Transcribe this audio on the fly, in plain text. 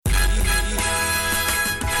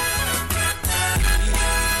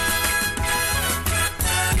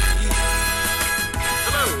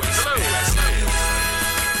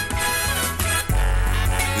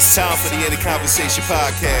It's time for the End of Conversation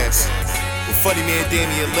podcast with funny man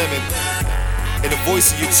Damian Lemon and the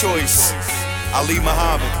voice of your choice, Ali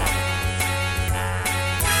Muhammad.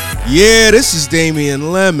 Yeah, this is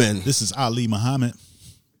Damian Lemon. This is Ali Muhammad.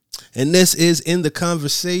 And this is In the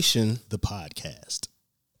Conversation, the podcast.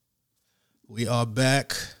 We are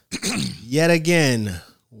back yet again.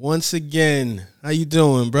 Once again. How you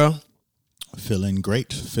doing, bro? Feeling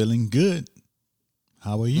great. Feeling good.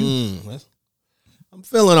 How are you? I'm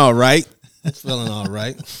feeling all right.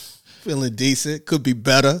 Feeling decent. Could be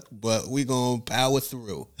better, but we going to power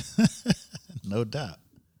through. No doubt.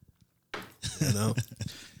 You know?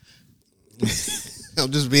 I'm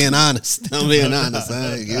just being honest. I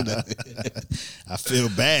feel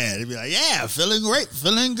bad. It'd be like, yeah, feeling great,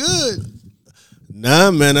 feeling good. Nah,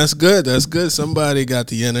 man, that's good. That's good. Somebody got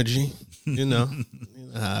the energy. You know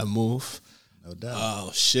how I move. No doubt.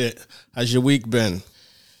 Oh, shit. How's your week been?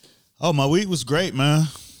 Oh, my week was great, man.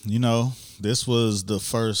 You know, this was the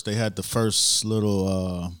first, they had the first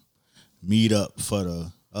little meetup for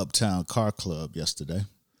the Uptown Car Club yesterday.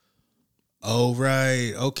 Oh,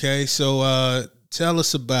 right. Okay. So tell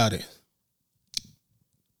us about it.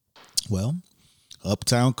 Well,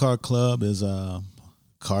 Uptown Car Club is a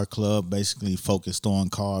car club basically focused on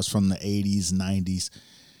cars from the 80s, 90s,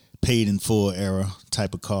 paid in full era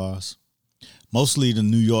type of cars. Mostly the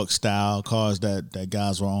New York style cars that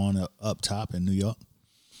guys were on up top in New York.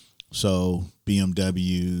 So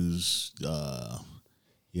BMWs, the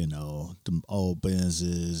old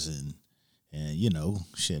Benzes and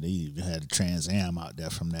shit, they even had a Trans Am out there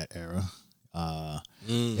from that era.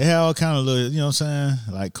 They had all kind of little, you know what I'm saying,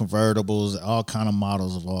 like convertibles, all kind of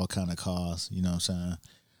models of all kind of cars, you know what I'm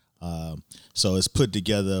saying. So it's put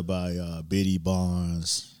together by Biddy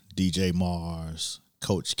Barnes, DJ Mars,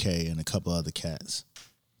 Coach K, and a couple other cats.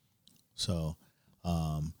 So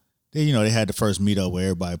they had the first meetup where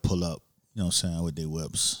everybody pull up, you know what I'm saying, with their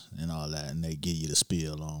whips and all that, and they give you the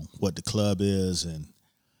spiel on what the club is and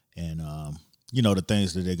the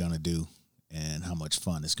things that they're gonna do and how much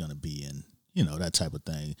fun it's gonna be and that type of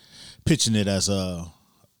thing. Pitching it as a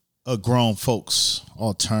grown folks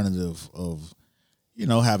alternative of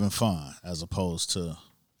having fun as opposed to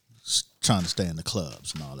trying to stay in the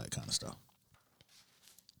clubs and all that kind of stuff.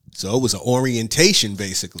 So it was an orientation,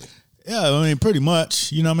 basically. Yeah, I mean, pretty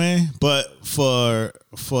much, you know what I mean? But for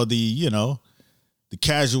the, the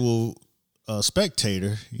casual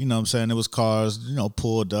spectator, you know what I'm saying, there was cars,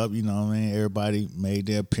 pulled up, you know what I mean? Everybody made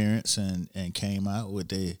their appearance and came out with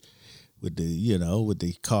the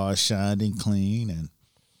cars shining clean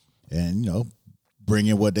and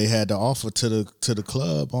bringing what they had to offer to the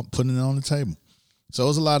club, putting it on the table. So it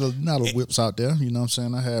was a lot of whips out there, you know what I'm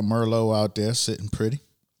saying? I had Merlot out there sitting pretty.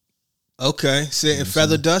 Okay, sitting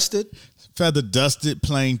feather dusted? Feather dusted,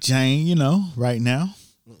 plain Jane, right now.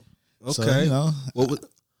 Okay. So,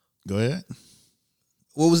 go ahead.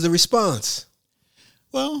 What was the response?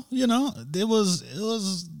 Well, it was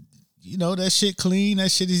that shit clean,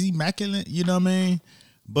 that shit is immaculate, you know what I mean?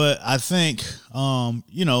 But I think,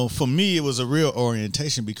 for me, it was a real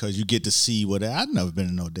orientation because you get to see I've never been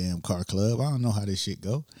in no damn car club. I don't know how this shit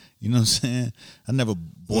go. You know what I'm saying? I never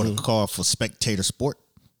bought a car for spectator sport.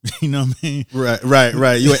 You know what I mean? Right.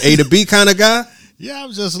 You an A to B kind of guy? Yeah, I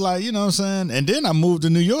was just like, you know what I'm saying? And then I moved to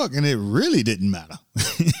New York and it really didn't matter.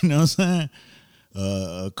 You know what I'm saying?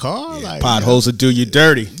 A car, potholes will do you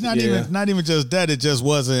dirty. Not even just that. It just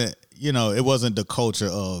wasn't, it wasn't the culture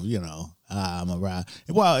of, I'm a ride.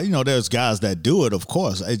 Well, there's guys that do it, of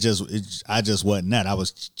course. I just wasn't that. I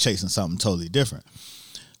was chasing something totally different.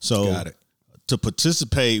 So got it. To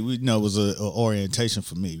participate, was an orientation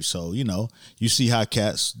for me. So, you see how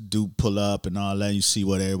cats do pull up and all that. You see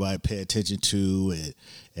what everybody pay attention to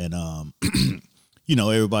and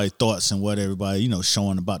everybody's thoughts and what everybody,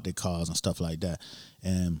 showing about their cars and stuff like that.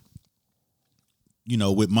 And,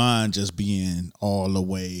 with mine just being all the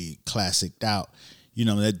way classiced out,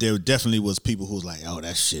 that there definitely was people who was like, oh,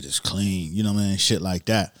 that shit is clean, you know what I mean? Shit like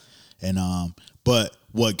that. And, but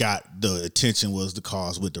what got the attention was the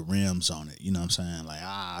cars with the rims on it, you know what I'm saying? Like,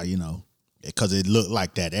 because it looked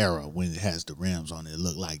like that era when it has the rims on it. It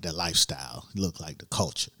looked like the lifestyle. It looked like the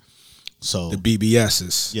culture. So the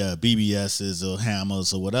BBSs. Yeah, BBSs or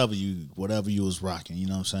Hammers or whatever you was rocking, you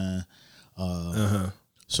know what I'm saying?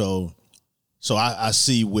 So I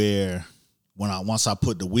see where once I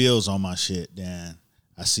put the wheels on my shit, then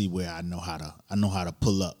I see where I know how to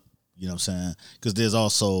pull up, you know what I'm saying? Because there's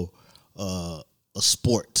also a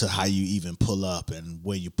sport to how you even pull up and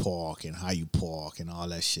where you park and how you park and all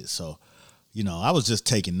that shit. So, I was just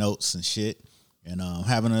taking notes and shit and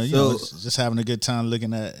having a good time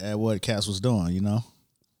looking at what Cass was doing,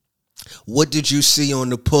 What did you see on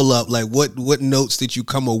the pull up? Like what notes did you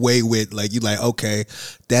come away with? Like you like, okay,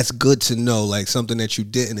 that's good to know. Like something that you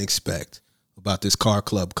didn't expect about this car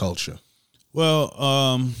club culture. Well,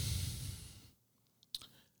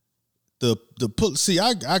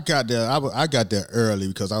 I got there. I got there early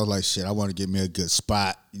because I was like, shit, I want to get me a good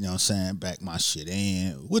spot. You know what I'm saying? Back my shit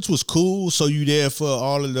in, which was cool. So you there for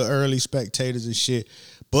all of the early spectators and shit.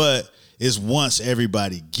 But it's once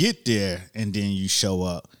everybody get there and then you show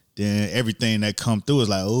up, then everything that come through is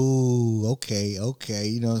like, oh, okay.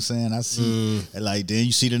 You know what I'm saying? I see. And like then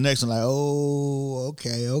you see the next one, like, oh,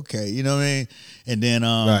 okay. You know what I mean? And then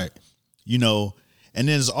Right. you know. And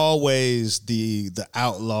then there's always the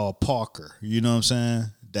outlaw Parker, you know what I'm saying?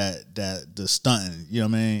 That the stunting, you know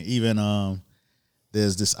what I mean? Even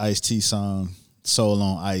there's this Ice-T song, Soul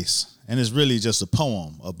on Ice, and it's really just a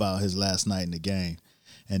poem about his last night in the game.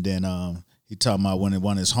 And then he talking about when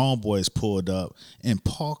one of his homeboys pulled up and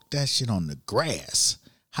parked that shit on the grass.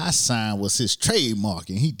 High sign was his trademark,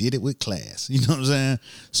 and he did it with class. You know what I'm saying?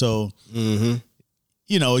 So.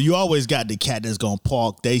 You know, you always got the cat that's gonna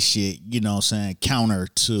park they shit, you know what I'm saying, counter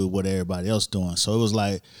to what everybody else doing. So it was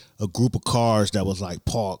like a group of cars that was like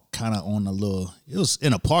parked kind of on it was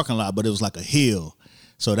in a parking lot, but it was like a hill.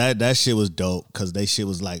 So that shit was dope because they shit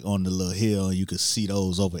was like on the little hill and you could see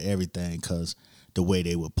those over everything because the way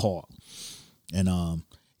they would park. And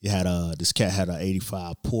you had this cat had an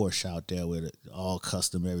 85 Porsche out there with it, all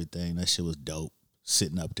custom everything. That shit was dope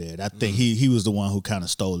sitting up there. I think he was the one who kind of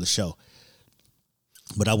stole the show.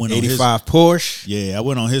 But I went 85 on his Porsche. Yeah, I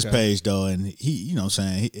went on his page though, and he, you know what I'm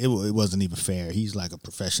saying, it wasn't even fair. He's like a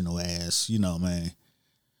professional ass, you know, man,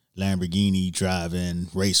 Lamborghini driving,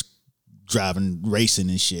 racing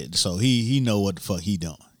and shit. So he know what the fuck he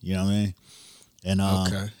doing, you know what I mean? And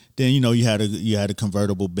then you know you had a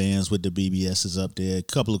convertible Benz with the BBSs up there, a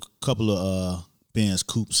couple of Benz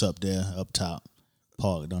coupes up there up top,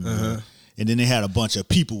 parked on the road. And then they had a bunch of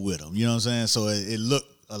people with them, you know what I'm saying? So it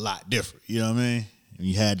looked a lot different, you know what I mean?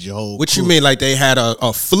 You had your whole. What crew. you mean? Like they had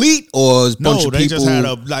a fleet or a bunch of people? No, they just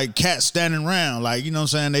had like cats standing around. Like, you know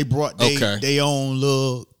what I'm saying? They brought their own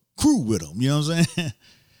little crew with them. You know what I'm saying?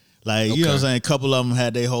 Like, you know what I'm saying? A couple of them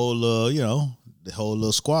had their whole little, you know, the whole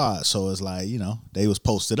little squad. So it's like, you know, they was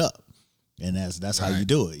posted up, and that's how you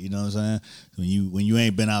do it. You know what I'm saying? When you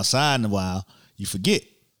ain't been outside in a while, you forget.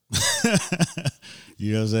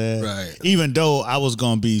 You know what I'm saying? Right. Even though I was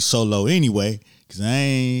gonna be solo anyway. Cause I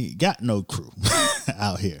ain't got no crew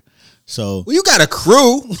out here. So well, you got a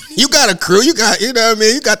crew. You got, you know what I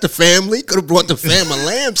mean? You got the family. Could have brought the family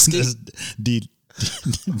lambskin.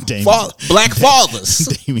 Black fathers.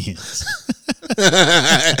 Damien's.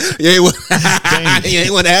 You ain't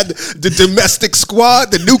want to have the domestic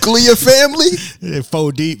squad, the nuclear family. They're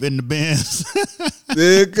 4 deep in the bands.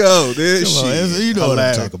 There you go. You know what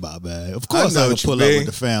I'm talking about, man. Of course I can pull up with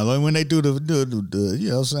the family. When they do the you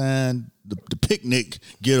know what I'm saying, the picnic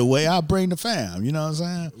getaway, I'll bring the fam. You know what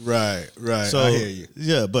I'm saying? Right. So, I hear you.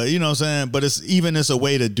 Yeah, but you know what I'm saying? But it's a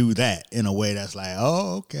way to do that in a way that's like,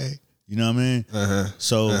 oh, okay. You know what I mean?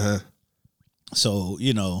 So,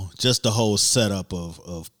 you know, just the whole setup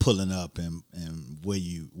of pulling up and where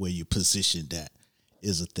you position that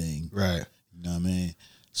is a thing. Right. You know what I mean?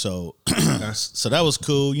 So so that was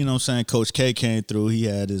cool. You know what I'm saying? Coach K came through. He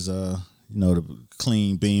had his you know, the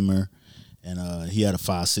clean Beamer, and he had a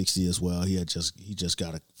 560 as well. He just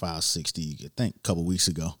got a 560, I think, a couple weeks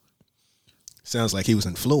ago. Sounds like he was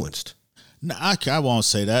influenced. No, I won't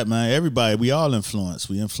say that, man. Everybody, we all influenced.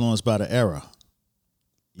 We influenced by the era.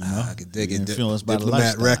 You know? I could dig it. Influenced by the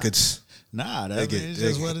Diplomat lifestyle. Records. Nah, it's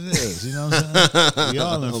just what it is. You know what I'm saying? We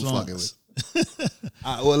all influenced.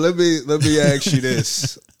 Well, let me ask you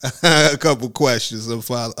this. A couple questions.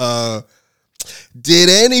 Did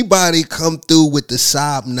anybody come through with the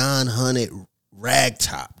Saab 900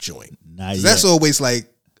 ragtop joint? Not yet. That's always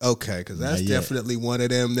like, okay, because that's Not yet. definitely one of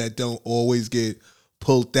them that don't always get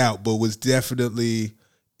pulled out, but was definitely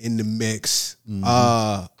in the mix. Mm-hmm.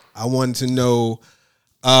 I wanted to know,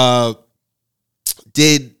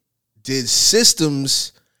 did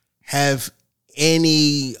Systems have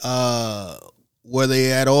any, were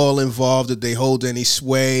they at all involved? Did they hold any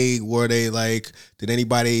sway? Were they like, did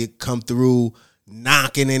anybody come through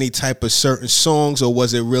knocking any type of certain songs, or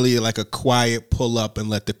was it really like a quiet pull up and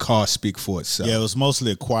let the car speak for itself? Yeah, it was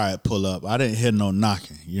mostly a quiet pull up. I didn't hear no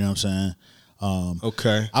knocking. You know what I'm saying?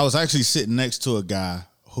 Okay. I was actually sitting next to a guy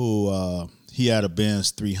who he had a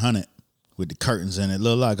Benz 300 with the curtains in it.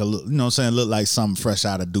 Looked like you know what I'm saying? Looked like something fresh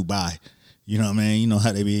out of Dubai. You know what I mean? You know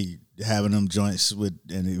how they be having them joints with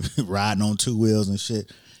and riding on 2 wheels and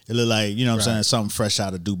shit. It looked like, you know what I'm saying, something fresh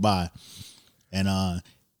out of Dubai. And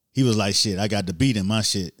he was like, shit, I got the beat in my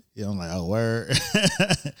shit. Yeah, I'm like, oh, word.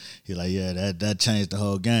 He like, yeah, that changed the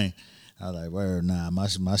whole game. I was like, word, nah, my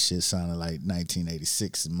shit sounded like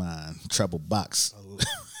 1986 in mine. Treble box.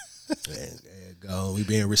 There you go. We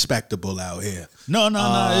being respectable out here. No.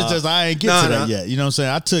 It's just I ain't get to that yet. You know what I'm saying?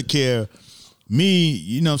 I took care of me,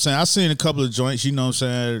 you know what I'm saying? I seen a couple of joints, you know what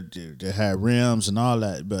I'm saying, that had rims and all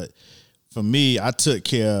that. But for me, I took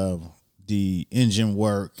care of the engine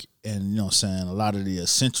work and, you know what I'm saying, a lot of the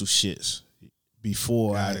essential shits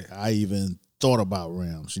before I even thought about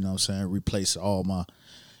rims, you know what I'm saying? Replace all my,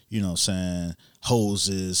 you know what I'm saying,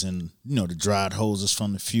 hoses and, you know, the dried hoses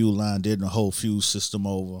from the fuel line, did the whole fuel system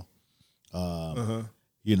over.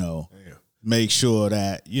 You know, make sure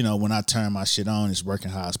that, you know, when I turn my shit on, it's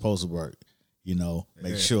working how it's supposed to work. You know,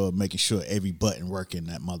 making sure every button work in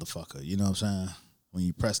that motherfucker. You know what I'm saying? When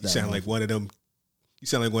you press that. You sound like one of them. You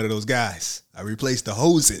sound like one of those guys. I replaced the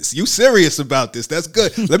hoses. You serious about this? That's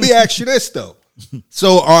good. Let me ask you this though.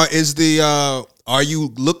 So are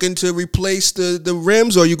you looking to replace the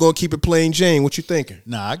rims, or are you gonna keep it plain Jane? What you thinking?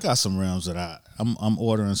 Nah, I got some rims that I'm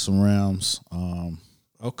ordering some rims.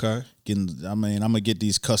 Okay. I'm gonna get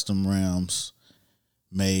these custom rims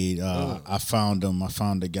made. I found them. I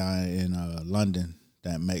found a guy in London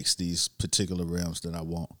that makes these particular rims that I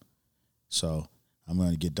want. So I'm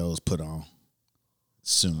gonna get those put on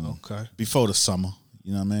soon. Okay. Before the summer.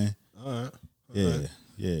 You know what I mean? All right.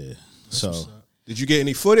 Yeah. So did you get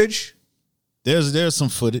any footage? There's some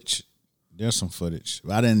footage. There's some footage.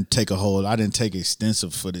 I didn't take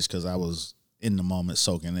extensive footage because I was in the moment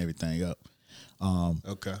soaking everything up.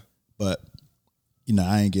 Okay. But you know,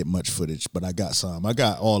 I ain't get much footage, but I got some. I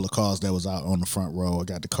got all the cars that was out on the front row. I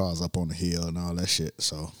got the cars up on the hill and all that shit.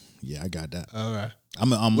 So yeah, I got that. All right. I'm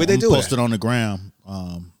posted on the gram.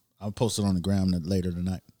 I'll post it on the gram later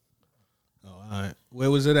tonight. Oh, all right.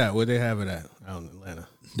 Where was it at? Where they have it at? Out in Atlanta.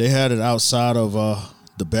 They had it outside of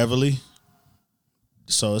the Beverly.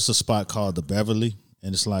 So it's a spot called the Beverly,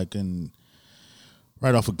 and it's like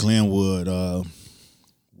right off of Glenwood,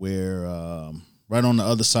 where right on the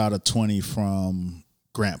other side of 20 from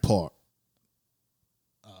Grant Park.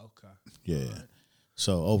 Oh, okay. Yeah. Right.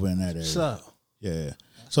 So over in that area. What's up? Yeah.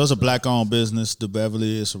 So it's a black-owned business, the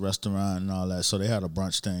Beverly. It's a restaurant and all that. So they had a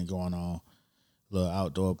brunch thing going on. Little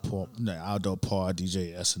outdoor par,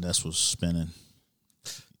 DJ S&S was spinning.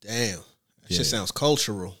 Damn. That shit sounds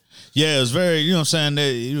cultural. Yeah, it was very, you know what I'm saying?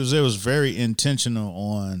 It was very intentional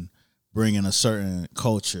on bringing a certain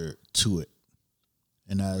culture to it.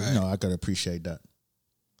 And you know, I could appreciate that.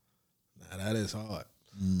 Nah, that is hard.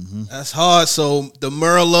 Mm-hmm. That's hard. So the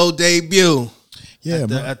Merlot debut. Yeah,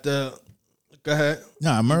 go ahead.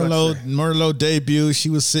 Nah, Merlot debut. She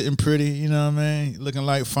was sitting pretty, you know what I mean? Looking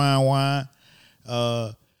like fine wine.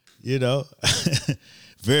 You know,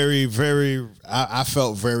 very, very, I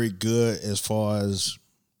felt very good as far as,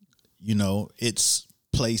 you know, its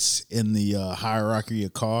place in the hierarchy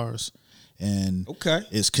of cars and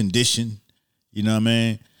its condition. You know what I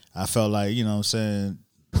mean? I felt like, you know what I'm saying,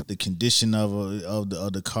 the condition of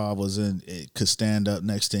the car it could stand up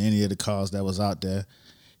next to any of the cars that was out there.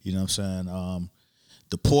 You know what I'm saying?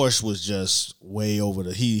 The Porsche was just way over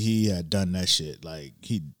he had done that shit.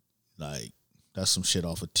 That's some shit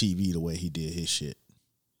off of TV the way he did his shit.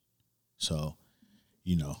 So,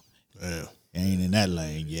 you know, ain't in that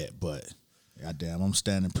lane yet, but goddamn, I'm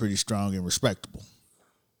standing pretty strong and respectable.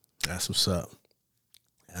 That's what's up.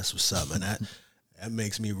 That's what's up, man. That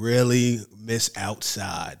makes me really miss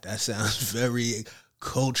outside. That sounds very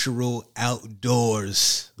cultural,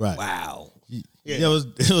 outdoors. Right. Wow. Yeah, it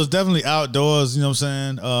was definitely outdoors, you know what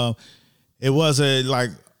I'm saying?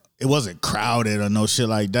 It wasn't crowded or no shit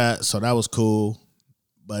like that, so that was cool.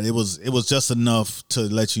 But it was just enough to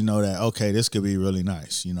let you know that, okay, this could be really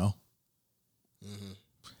nice, you know? Mm-hmm.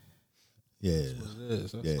 Yeah. That's what it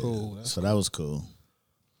is. That's cool. So that was cool.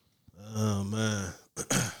 Oh, man.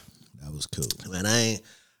 That was cool. Man, I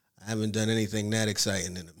haven't done anything that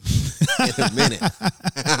exciting in a minute.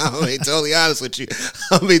 I'll be totally honest with you.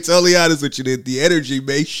 The energy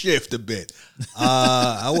may shift a bit.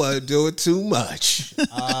 I wasn't doing too much.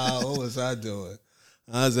 What was I doing?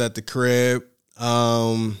 I was at the crib.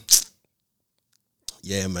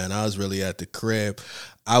 Yeah, man, I was really at the crib.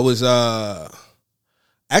 I was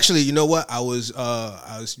actually, you know what? I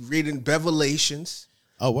was reading Revelations.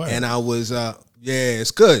 Oh, wow. And I was it's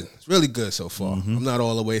good. It's really good so far. Mm-hmm. I'm not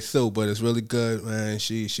all the way through, but it's really good, man.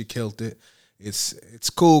 She killed it. It's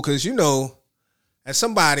cool because, you know, as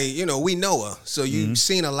somebody, you know, we know her. So you've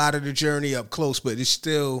seen a lot of the journey up close, but it's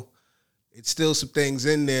still some things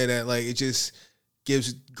in there that, like, it just,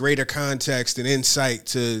 gives greater context and insight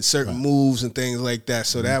to certain moves and things like that.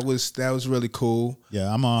 So that was really cool.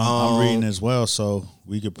 Yeah, I'm reading as well, so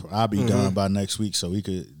I'll be done by next week, so we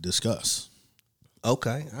could discuss.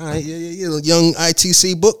 Okay, all right, yeah, young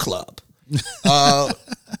ITC book club.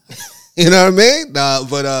 You know what I mean?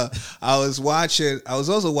 But I was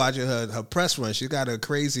also watching her press run. She's got a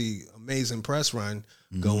crazy, amazing press run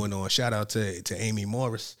going on. Shout out to Amy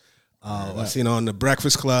Morris. I seen her on the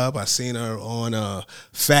Breakfast Club. I seen her on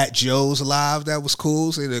Fat Joe's live. That was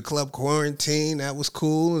cool. See the Club Quarantine. That was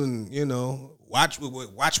cool. And watch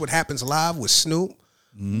what happens live with Snoop.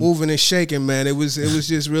 Moving and shaking, man. It was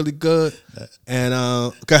just really good. And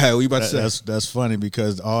go ahead. What you about to say? That's funny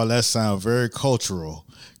because all that sounds very cultural.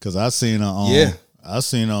 Because I seen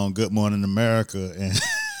her on Good Morning America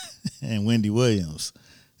and Wendy Williams.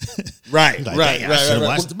 Right. I should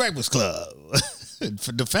watch the Breakfast Club.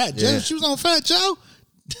 For the Fat Joe, she was on Fat Joe.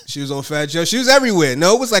 She was on Fat Joe. She was everywhere.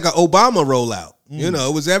 No, it was like an Obama rollout.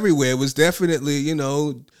 It was everywhere. It was definitely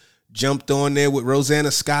jumped on there with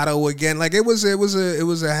Rosanna Scotto again. Like it was a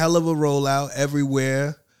hell of a rollout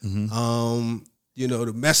everywhere. The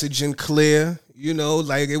messaging clear.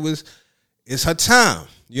 Like it's her time.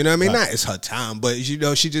 You know what I mean? Not it's her time, but she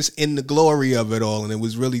just in the glory of it all, and it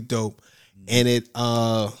was really dope. And it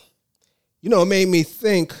it made me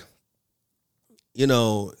think,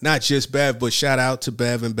 not just Bev, but shout out to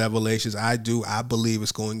Bev and Bevelations. I believe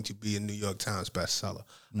it's going to be a New York Times bestseller.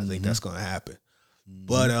 I think that's going to happen.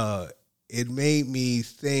 But it made me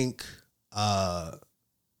think, I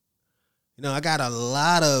got a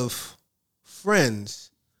lot of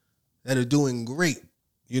friends that are doing great,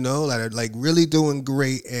 that are like really doing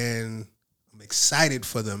great, and I'm excited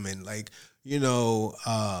for them, and a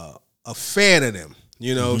fan of them.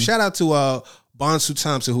 Shout out to Bonsu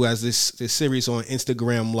Thompson, who has this series on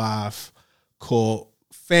Instagram Live called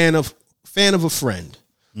Fan of a Friend.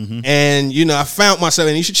 And I found myself,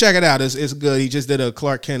 and you should check it out. It's good. He just did a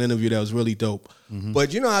Clark Kent interview that was really dope.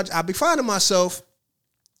 But I be finding myself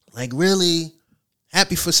like really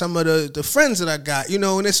happy for some of the friends that I got.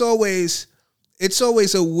 And it's always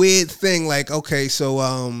a weird thing. Like, okay,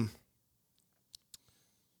 so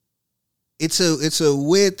it's a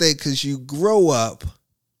weird thing because you grow up.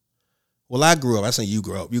 Well, I grew up. I say you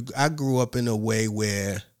grew up. I grew up in a way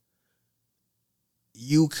where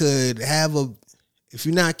you could have if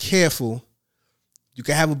you're not careful, you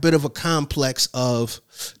can have a bit of a complex of,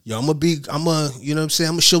 I'm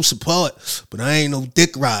gonna show support, but I ain't no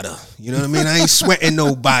dick rider. You know what I mean? I ain't sweating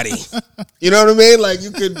nobody. You know what I mean? Like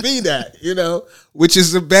you could be that, which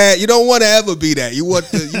is you don't want to ever be that. You want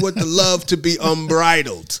the love to be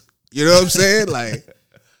unbridled. You know what I'm saying? Like,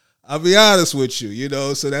 I'll be honest with you,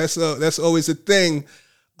 so that's always a thing.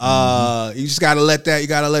 You just gotta let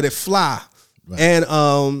it fly. Right.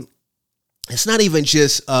 And it's not even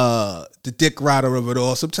just the dick rider of it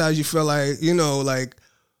all. Sometimes you feel like, like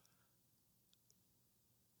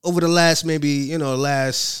over the last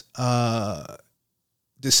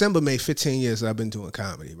December made 15 years that I've been doing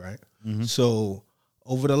comedy, right? So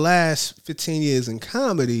over the last 15 years in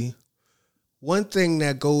comedy, one thing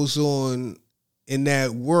that goes on in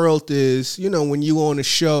that world is, when you on a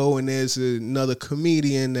show and there's another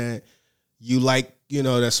comedian that you like,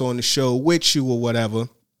 that's on the show with you or whatever,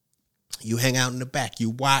 you hang out in the back.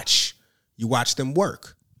 You watch them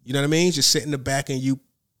work. You know what I mean? Just sit in the back and you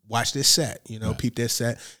watch their set. Peep their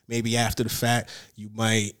set. Maybe after the fact, you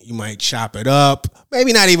might chop it up.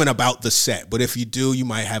 Maybe not even about the set, but if you do, you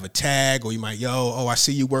might have a tag, or you might I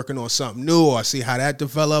see you working on something new, or I see how that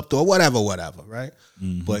developed, or whatever, right?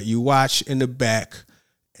 But you watch in the back,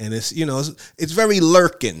 and it's it's very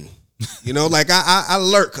lurking. Like I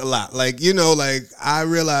lurk a lot. Like like I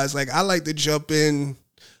realize like I like to jump in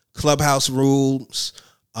Clubhouse rules,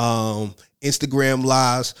 Instagram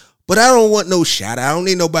lives, but I don't want no shout out. I don't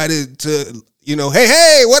need nobody to,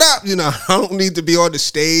 hey, what up? I don't need to be on the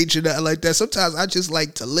stage and nothing like that. Sometimes I just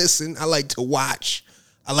like to listen. I like to watch.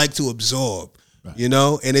 I like to absorb, right.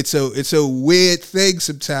 And it's a weird thing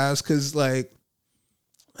sometimes because like,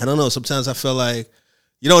 I don't know. Sometimes I feel like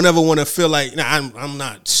you don't ever want to feel like I'm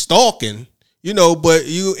not stalking, but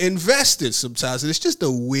you invested sometimes. And it's just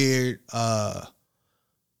a weird, I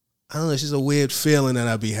don't know, it's just a weird feeling that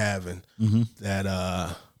I be having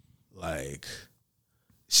that like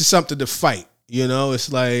it's just something to fight,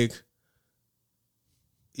 It's like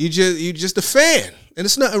you just a fan. And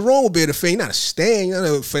there's nothing wrong with being a fan. You're not a stan, you're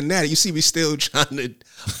not a fanatic. You see me still trying to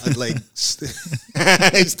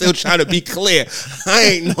still trying to be clear. I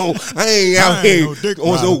ain't out here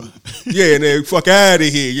and then fuck out of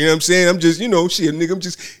here. You know what I'm saying? I'm just, shit, nigga, I'm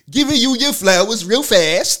just giving you your flowers real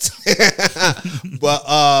fast. But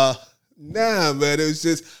Nah, man. It was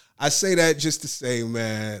just, I say that just to say,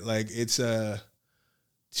 man, like it's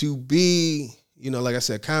to be, like I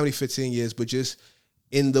said, comedy 15 years, but just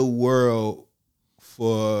in the world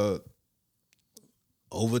for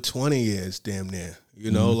over 20 years, damn near.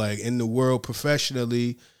 Like in the world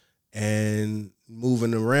professionally and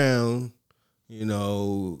moving around,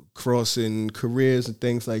 crossing careers and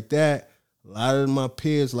things like that. A lot of my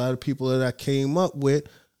peers, a lot of people that I came up with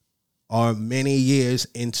are many years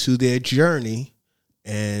into their journey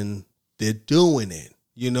and they're doing it.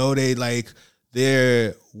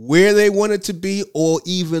 They're where they wanted to be or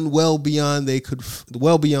even well beyond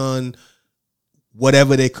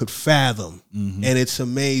whatever they could fathom. Mm-hmm. And it's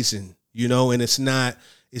amazing, and it's not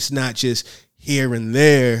just here and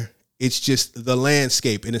there. It's just the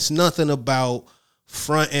landscape. And it's nothing about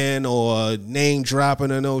fronting or name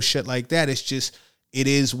dropping or no shit like that. It's just, it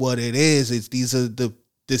is what it is.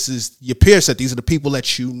 This is your peer set. These are the people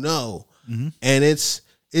that you know. Mm-hmm. And it's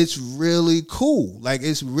really cool. Like,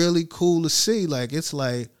 it's really cool to see. Like, it's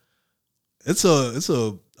a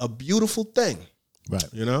beautiful thing.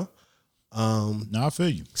 Right. No, I feel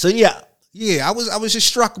you. So yeah, I was just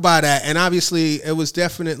struck by that. And obviously it was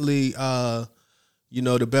definitely the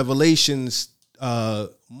Bevelations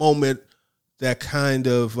moment that kind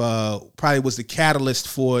of probably was the catalyst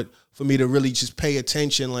for me to really just pay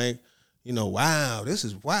attention. Like, wow, this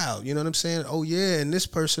is wild. You know what I'm saying? Oh yeah, and this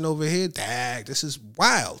person over here, dag, this is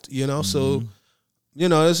wild. Mm-hmm. So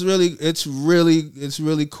it's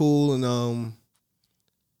really cool, and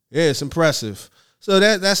yeah, it's impressive. So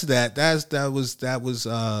that was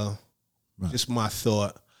right. Just my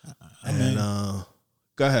thought. Go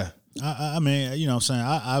ahead. I mean, you know what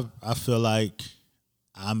I'm saying? I feel like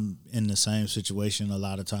I'm in the same situation a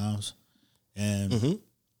lot of times. And mm-hmm.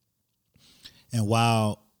 and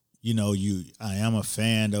while, I am a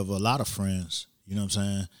fan of a lot of friends, you know what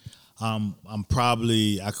I'm saying?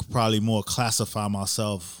 I could probably more classify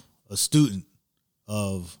myself a student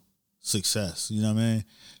of success, you know what I mean?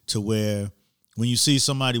 To where when you see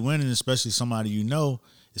somebody winning, especially somebody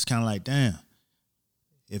it's kind of like, damn,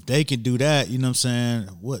 if they can do that, you know what I'm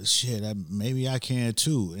saying? Maybe I can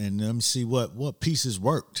too. And let me see what pieces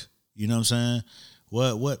worked. You know what I'm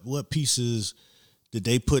saying? What pieces did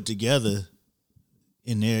they put together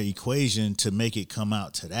in their equation to make it come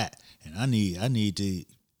out to that? And I need to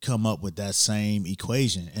come up with that same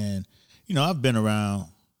equation. And, I've been around,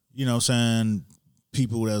 you know what I'm saying,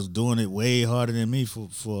 people that's doing it way harder than me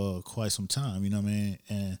for quite some time, you know what I mean?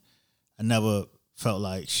 And I never felt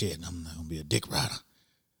like, shit, I'm not gonna be a dick rider.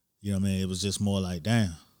 You know what I mean? It was just more like,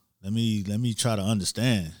 damn, let me try to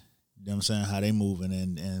understand, you know what I'm saying, how they moving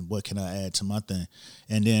and what can I add to my thing.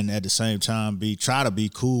 And then at the same time try to be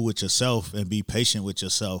cool with yourself and be patient with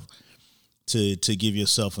yourself to give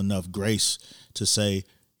yourself enough grace to say,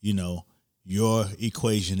 your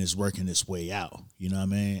equation is working its way out, you know what I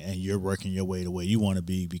mean? And you're working your way the way you want to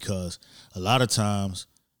be, because a lot of times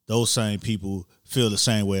those same people feel the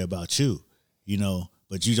same way about you,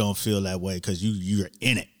 but you don't feel that way because you're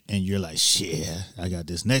in it. And you're like, shit, I got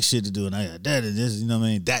this next shit to do, and I got that and this, you know what I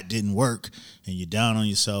mean? That didn't work, and you're down on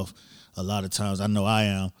yourself. A lot of times, I know I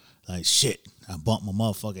am, like, shit, I bumped my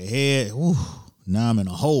motherfucking head. Whew, now I'm in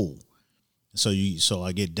a hole. So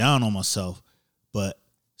I get down on myself, but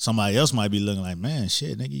somebody else might be looking like, man,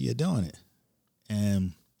 shit, nigga, you're doing it.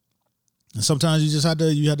 And sometimes you just have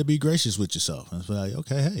to be gracious with yourself. And it's like,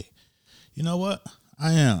 okay, hey, you know what?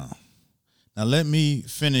 I am. Now let me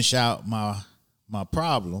finish out my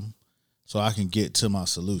problem so I can get to my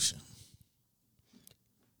solution.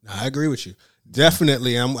 I agree with you.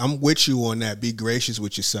 Definitely. I'm with you on that. Be gracious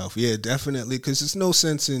with yourself. Yeah, definitely. Because there's no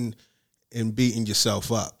sense in beating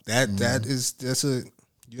yourself up. That's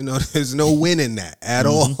there's no win in that at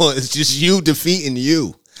all. It's just you defeating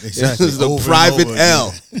you. Exactly. It's the private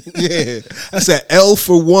L. Yeah. That's an L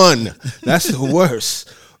for one. That's the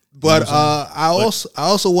worst. But I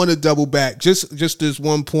also want to double back just this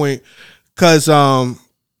one point, because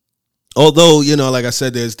although, like I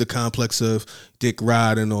said, there's the complex of dick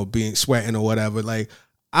riding or being sweating or whatever, like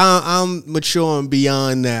I'm maturing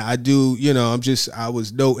beyond that. I do, I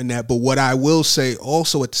was noting that. But what I will say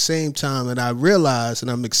also at the same time, and I realize, and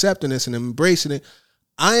I'm accepting this and embracing it,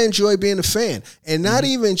 I enjoy being a fan, and not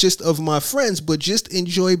even just of my friends, but just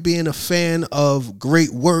enjoy being a fan of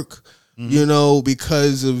great work,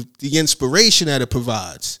 because of the inspiration that it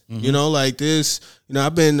provides. Like this,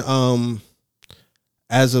 I've been,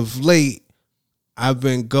 as of late, I've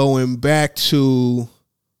been going back to,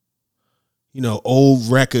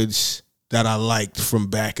 old records that I liked from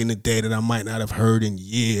back in the day that I might not have heard in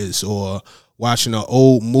years, or watching an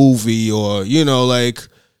old movie, or,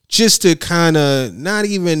 just to kind of not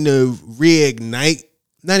even to reignite,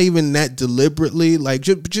 not even that deliberately, like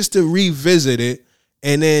just to revisit it,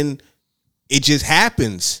 and then it just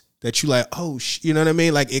happens that you like, oh, you know what I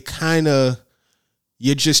mean? Like it kind of,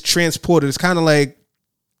 you're just transported. It's kind of like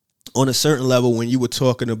on a certain level when you were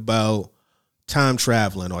talking about time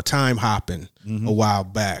traveling or time hopping a while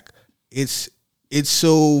back. It's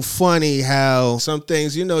so funny how some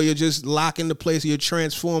things, you know, you're just locking the place, you're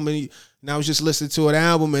transforming. And I was just listening to an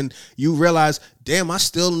album and you realize, damn, I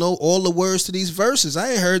still know all the words to these verses.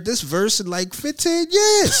 I ain't heard this verse in like 15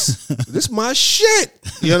 years. This my shit.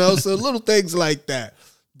 You know, so little things like that.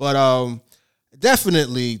 But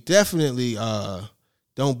definitely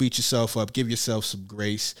don't beat yourself up. Give yourself some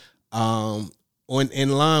grace. In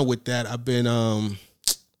line with that, I've been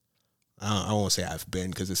I won't say I've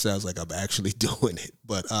been because it sounds like I'm actually doing it,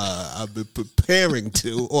 but I've been preparing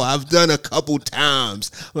to, or I've done a couple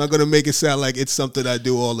times. I'm not going to make it sound like it's something I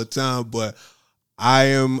do all the time, but I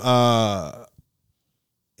am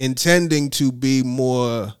intending to be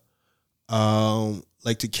more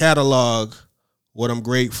like to catalog what I'm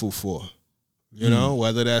grateful for. You know,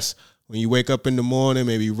 whether that's when you wake up in the morning,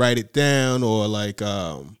 maybe write it down or like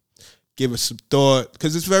give it some thought,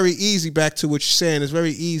 because it's very easy, back to what you're saying, it's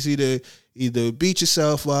very easy to either beat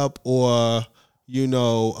yourself up or, you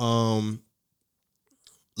know,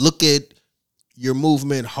 look at your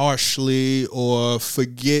movement harshly or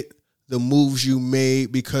forget the moves you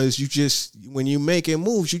made, because you just, when you making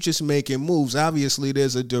moves, you just making moves. Obviously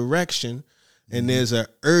there's a direction and there's an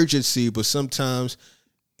urgency, but sometimes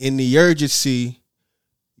in the urgency,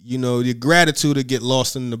 you know, the gratitude to get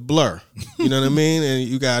lost in the blur. You know what I mean? And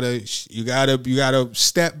you gotta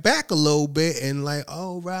step back a little bit and like,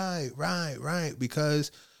 oh, right.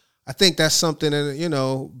 Because I think that's something that, you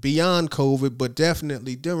know, beyond COVID, but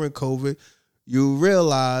definitely during COVID, you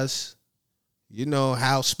realize, you know,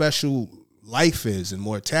 how special life is and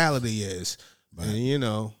mortality is. Right. And you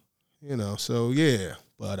know, so yeah.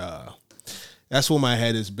 But that's where my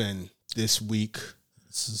head has been this week.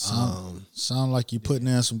 Sound like you're putting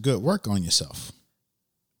in some good work on yourself.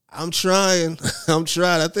 I'm trying.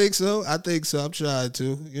 I think so. I'm trying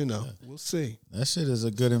to, you know, we'll see. That shit is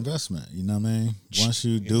a good investment. You know what I mean? Once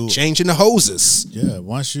you do changing the hoses. Yeah.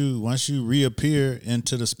 Once you reappear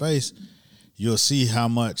into the space, you'll see how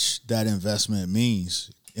much that investment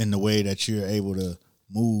means in the way that you're able to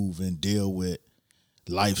move and deal with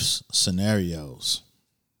life's scenarios.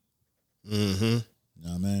 Mm-hmm. You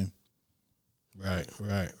know what I mean? Right.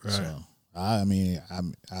 So, I mean,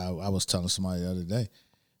 I was telling somebody the other day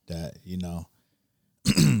that, you know,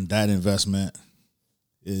 that investment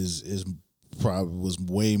is probably was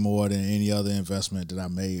way more than any other investment that I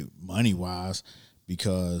made money wise,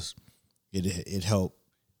 because it helped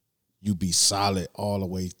you be solid all the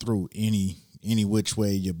way through any which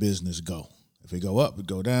way your business go. If it go up, it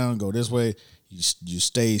go down, go this way, you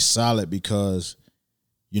stay solid because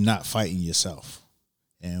you're not fighting yourself.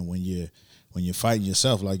 And when you're fighting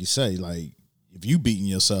yourself, like you say, like if you beating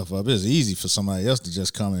yourself up, it's easy for somebody else to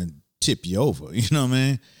just come and tip you over. You know what I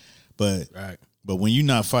mean? But when you're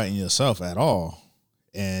not fighting yourself at all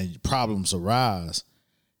and problems arise,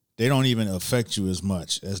 they don't even affect you as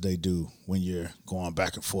much as they do when you're going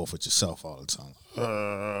back and forth with yourself all the time.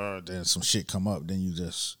 Then some shit come up, then you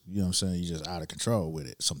just, you know what I'm saying, you're just out of control with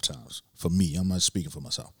it sometimes. For me, I'm not speaking for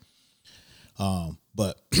myself.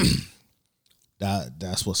 But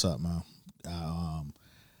that's what's up, man. I'm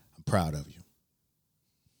proud of you.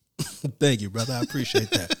 Thank you, brother. I appreciate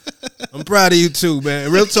that. I'm proud of you too,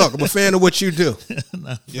 man. Real talk. I'm a fan of what you do.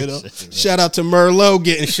 You know, shout out to Merlot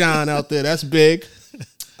getting shine out there. That's big.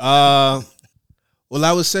 Well,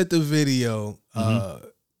 I was sent the video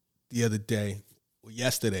the other day,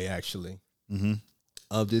 yesterday actually,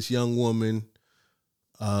 of this young woman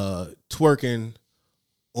twerking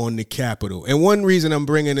on the Capitol. And one reason I'm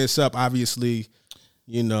bringing this up, obviously,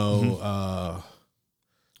 you know,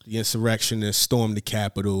 the insurrectionists stormed the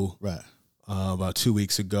Capitol about 2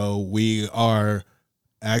 weeks ago. We are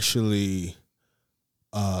actually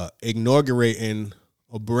inaugurating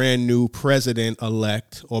a brand new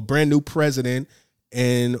president-elect, or brand new president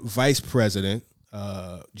and vice president,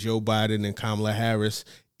 Joe Biden and Kamala Harris.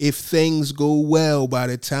 If things go well, by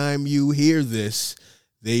the time you hear this,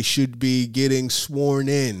 they should be getting sworn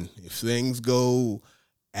in. If things go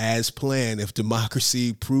as planned, if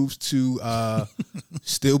democracy proves to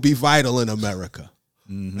still be vital in America.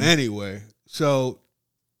 Anyway, so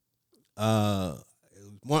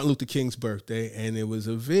Martin Luther King's birthday, and it was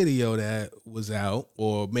a video that was out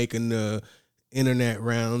or making the internet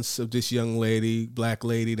rounds of this young lady, black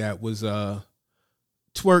lady, that was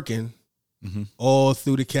twerking all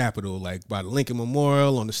through the Capitol, like by the Lincoln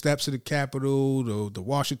Memorial, on the steps of the Capitol, the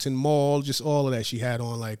Washington Mall, just all of that. She had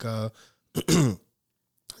on like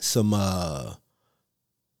some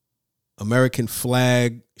American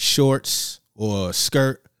flag shorts or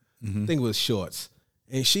skirt. I think it was shorts.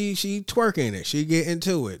 And she twerking it. She get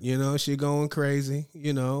into it, She going crazy,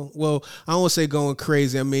 Well, I don't want to say going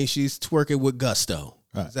crazy. I mean, she's twerking with gusto.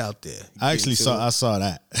 Right. It's out there. I saw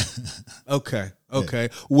that. Okay. Yeah.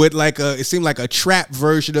 With like it seemed like a trap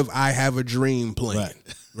version of "I Have a Dream" playing,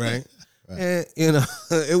 right? And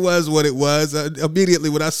it was what it was. Immediately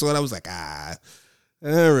when I saw it, I was like, all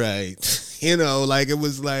right, like it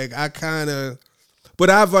was like I kind of. But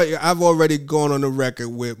I've already gone on the record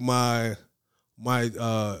with my I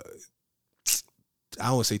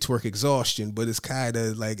don't want to say twerk exhaustion, but it's kind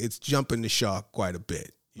of like it's jumping the shark quite a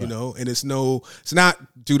bit. And it's not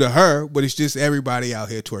due to her, but it's just everybody out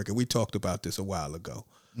here twerking. We talked about this a while ago.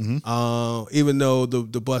 Even though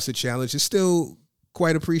the Busted Challenge is still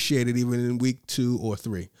quite appreciated, even in week 2 or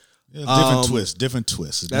 3. Yeah, different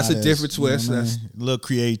twist. That's a different twist. That's a little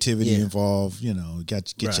creativity involved.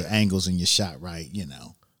 Get your angles and your shot right.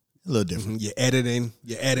 A little different. Your editing.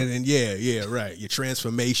 Yeah, right. Your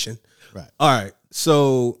transformation. Right. All right.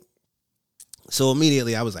 So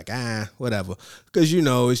immediately I was like, whatever. Because,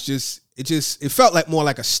 it felt like more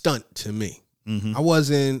like a stunt to me. I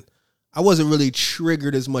wasn't really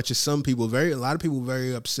triggered as much as some people. A lot of people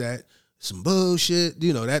very upset. Some bullshit,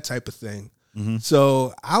 that type of thing.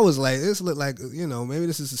 So I was like, this looked like, maybe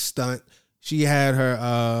this is a stunt. She had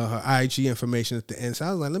her IG information at the end. So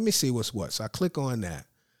I was like, let me see what's what. So I click on that.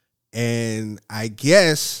 And I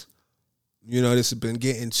guess, this has been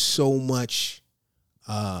getting so much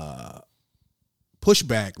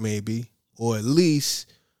pushback maybe, or at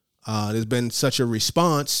least there's been such a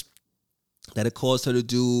response that it caused her to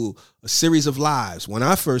do a series of lives. When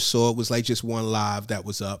I first saw it, was like just one live that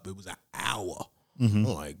was up. It was an hour. I'm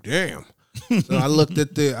like, damn. So I looked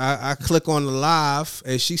at I click on the live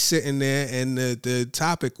and she's sitting there and the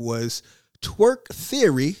topic was twerk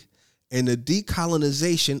theory and the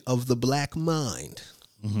decolonization of the black mind.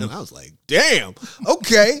 And I was like, damn,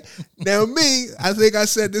 okay. Now me, I think I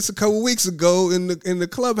said this a couple weeks ago in the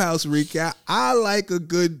Clubhouse recap. I like a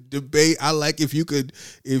good debate. I like if you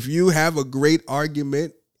have a great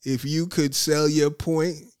argument, if you could sell your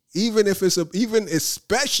point,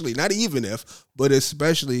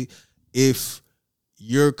 especially if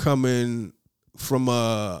you're coming from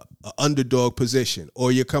a underdog position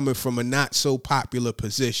or you're coming from a not so popular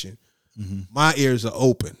position. My ears are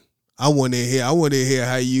open. I want to hear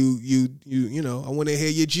how you I want to hear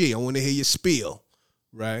your G. I want to hear your spiel,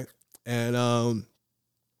 right? And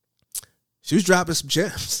she was dropping some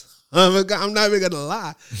gems. I'm not even gonna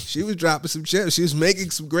lie. She was dropping some gems. She was making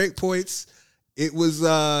some great points. It was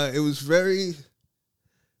very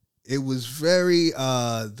the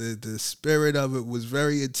spirit of it was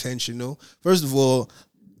very intentional. First of all,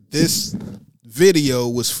 this video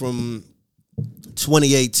was from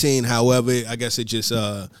 2018. However, I guess it just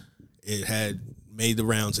it had made the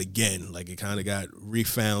rounds again. Like it kind of got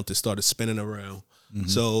refound to started spinning around.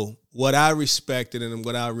 So what I respected and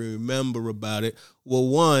what I remember about it, well,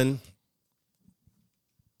 one,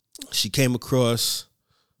 she came across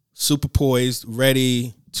super poised,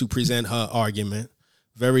 ready to present her argument.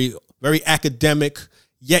 Very, very academic,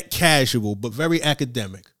 yet casual, but very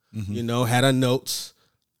academic. Had her notes.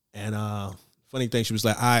 And funny thing, she was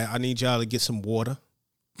like, I need y'all to get some water.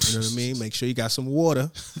 You know what I mean? Make sure you got some water.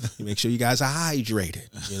 Make sure you guys are hydrated.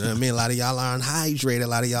 You know what I mean? A lot of y'all are unhydrated. A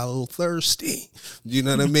lot of y'all are a little thirsty. You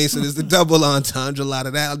know what I mean? So there's the double entendre. A lot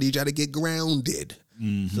of that. I need y'all to get grounded.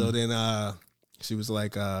 So then she was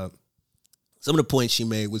like, some of the points she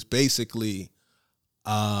made was basically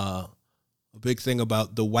a big thing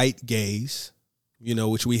about the white gaze,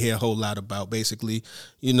 which we hear a whole lot about. Basically,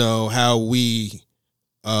 how we,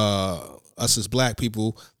 us as black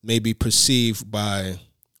people, may be perceived by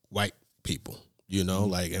white people,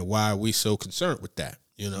 like, and why are we so concerned with that?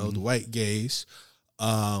 The white gaze,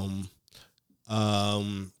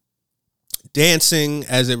 dancing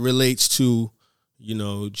as it relates to,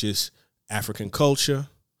 just African culture,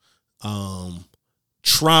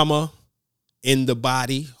 trauma in the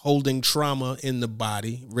body, holding trauma in the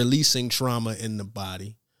body, releasing trauma in the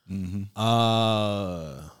body,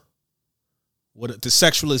 the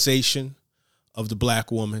sexualization of the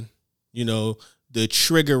black woman, the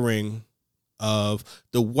triggering of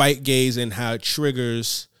the white gaze and how it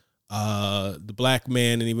triggers the black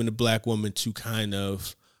man and even the black woman to kind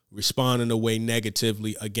of respond in a way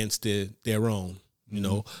negatively against their own,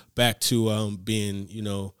 back to being,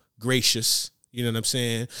 gracious You know what I'm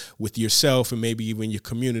saying? With yourself and maybe even your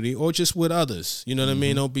community or just with others. You know what I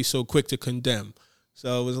mean? Don't be so quick to condemn.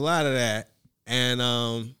 So it was a lot of that.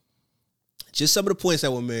 And just some of the points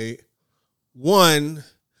that were made. One,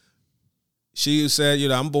 she said, you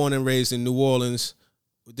know, I'm born and raised in New Orleans.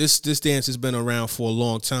 This dance has been around for a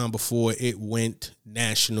long time before it went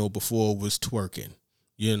national, before it was twerking.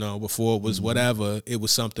 You know, before it was whatever, it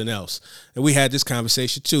was something else. And we had this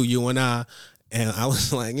conversation too, you and I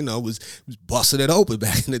was like, you know, it was busting it open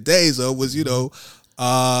back in the days. So it was, you know,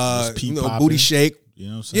 booty shake. You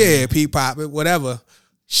know what I'm saying? Yeah, pee popping, whatever.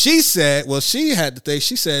 She said, well, she had the thing.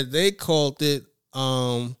 She said they called it,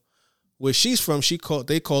 where she's from,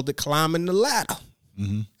 they called it climbing the ladder,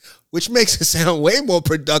 which makes it sound way more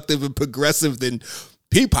productive and progressive than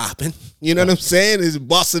pee popping. You know what I'm saying? Is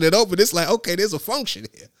busting it open. It's like, okay, there's a function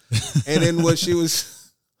here. And then what she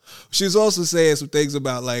was also saying some things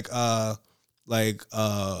about like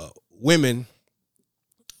women,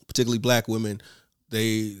 particularly black women,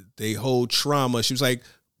 they hold trauma. She was like,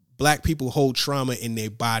 black people hold trauma in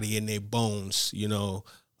their body, in their bones, you know,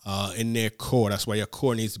 in their core. That's why your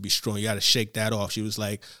core needs to be strong. You got to shake that off. She was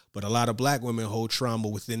like, but a lot of black women hold trauma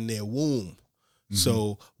within their womb.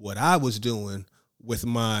 So what I was doing with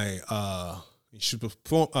my, she's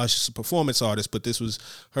a performance artist, but this was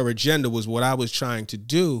her agenda, was what I was trying to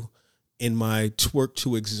do in my twerk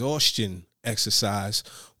to exhaustion exercise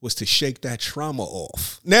was to shake that trauma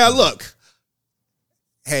off. Now look,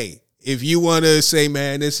 hey, if you want to say,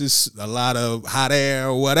 man, this is a lot of hot air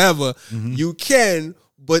or whatever, you can,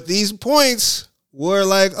 but these points were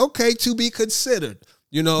like, okay, to be considered.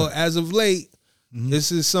 You know, as of late,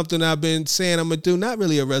 this is something I've been saying I'm going to do, not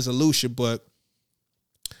really a resolution, but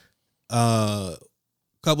a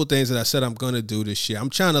couple things that I said I'm going to do this year. I'm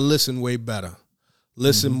trying to listen way better.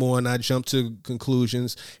 Listen more, not jump to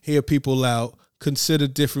conclusions, hear people out, consider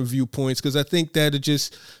different viewpoints, because I think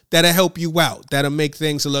that'll help you out. That'll make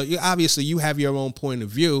things a little, obviously you have your own point of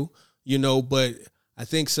view, you know, but I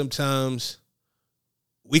think sometimes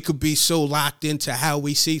we could be so locked into how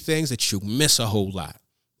we see things that you miss a whole lot,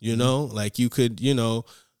 you know, like you could, you know,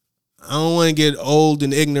 I don't want to get old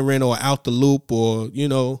and ignorant or out the loop or, you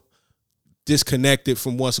know, disconnected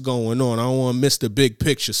from what's going on. I don't want to miss the big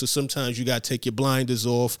picture. So sometimes you got to take your blinders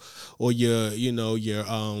off or your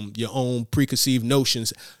own preconceived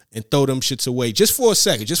notions and throw them shits away just for a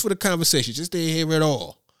second, just for the conversation, just to hear it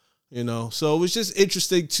all, you know? So it was just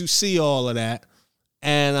interesting to see all of that.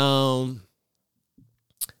 And,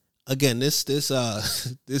 again, this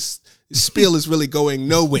spiel is really going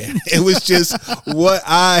nowhere. It was just what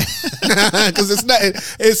because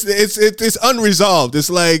it's unresolved. It's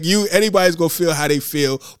like anybody's gonna feel how they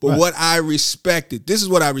feel. But right. What I respected, this is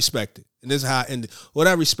what I respected, and this is how I ended. What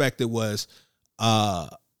I respected was, in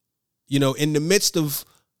the midst of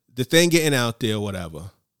the thing getting out there, or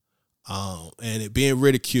whatever, and it being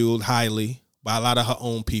ridiculed highly by a lot of her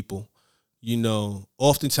own people,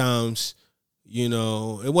 oftentimes.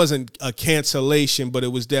 It wasn't a cancellation, but it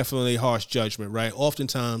was definitely harsh judgment, right?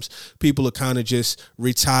 Oftentimes, people are kind of just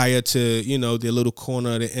retire to, their little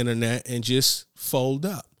corner of the internet and just fold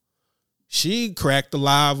up. She cracked the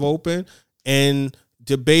live open and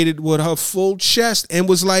debated with her full chest and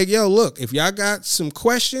was like, yo, look, if y'all got some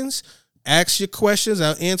questions, ask your questions.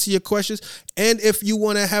 I'll answer your questions. And if you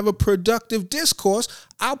want to have a productive discourse,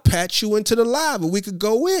 I'll patch you into the live and we could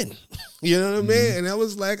go in. You know what I mean? And I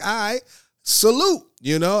was like, all right. Salute,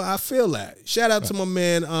 I feel that. Shout out to my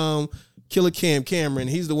man, Killer Cameron.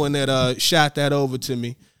 He's the one that shot that over to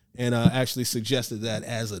me and actually suggested that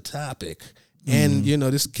as a topic. And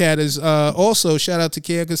this cat is also shout out to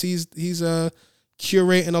Cam because he's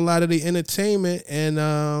curating a lot of the entertainment and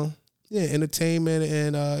entertainment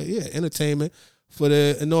for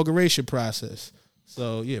the inauguration process.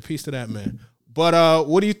 So peace to that man. But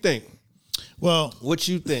what do you think? Well, what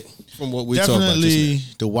you think from what we talked about? Definitely,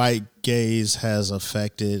 the white gaze has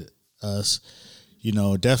affected us.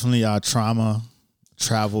 Definitely our trauma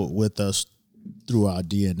traveled with us through our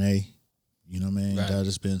DNA. You know what I mean? Right. That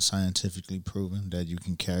has been scientifically proven that you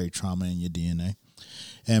can carry trauma in your DNA.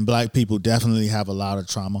 And black people definitely have a lot of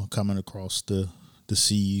trauma coming across the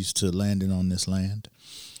seas to landing on this land.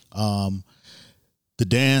 The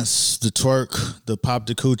dance, the twerk, the pop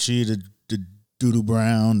the coochie, the Doodoo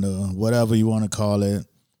Brown, whatever you want to call it,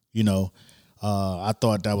 I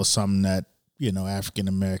thought that was something that, African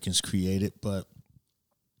Americans created. But,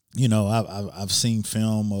 I've seen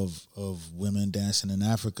film of women dancing in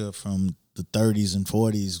Africa from the 30s and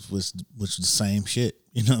 40s, which was the same shit,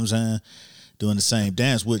 you know what I'm saying? Doing the same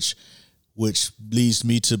dance, which leads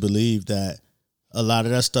me to believe that a lot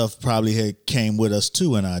of that stuff probably came with us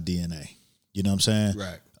too in our DNA. You know what I'm saying?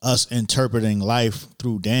 Right. us interpreting life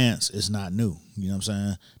through dance is not new. You know what I'm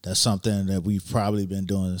saying? That's something that we've probably been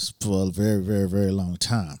doing for a very, very, very long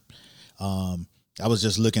time. I was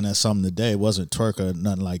just looking at something today. It wasn't twerk or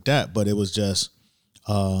nothing like that, but it was just,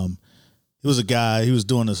 it was a guy, he was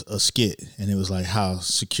doing a skit, and it was like how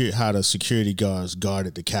the security guards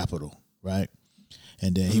guarded the Capitol, right?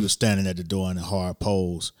 And then he was standing at the door in a hard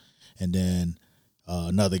pose, and then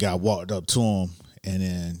another guy walked up to him and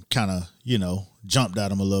then kind of, jumped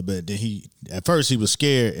at him a little bit. Then at first he was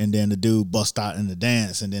scared, and then the dude bust out in the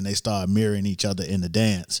dance, and then they started mirroring each other in the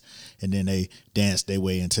dance, and then they danced their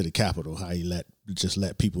way into the Capitol, how he just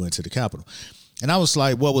let people into the Capitol. And I was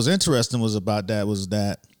like, what was interesting was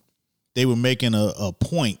that they were making a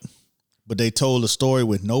point, but they told a story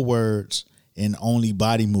with no words and only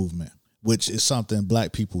body movement, which is something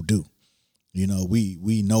black people do.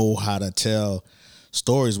 We know how to tell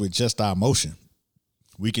stories with just our emotion.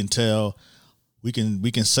 We can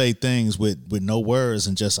say things with no words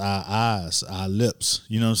and just our eyes, our lips.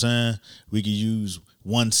 You know what I'm saying? We can use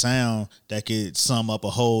one sound that could sum up a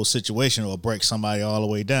whole situation or break somebody all the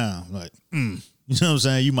way down. Like, You know what I'm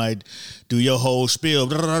saying? You might do your whole spiel,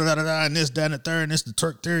 and this, that, and the third, and this the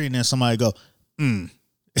Turk theory, and then somebody go, You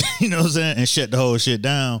know what I'm saying? And shut the whole shit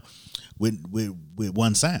down with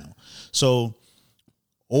one sound. So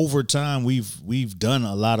over time, we've done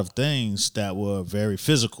a lot of things that were very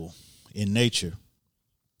physical in nature,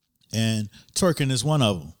 and twerking is one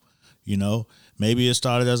of them. Maybe it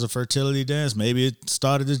started as a fertility dance. Maybe it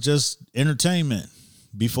started as just entertainment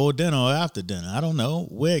before dinner or after dinner. I don't know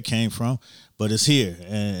where it came from, but it's here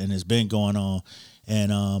and it's been going on.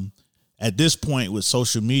 And at this point with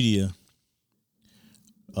social media,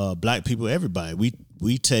 black people, everybody,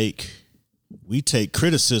 we take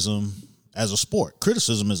criticism as a sport.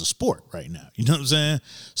 Criticism is a sport right now. You know what I'm saying?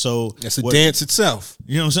 So it's a dance itself.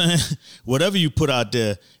 You know what I'm saying? Whatever you put out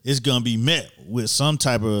there is gonna be met with some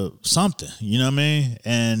type of something. You know what I mean?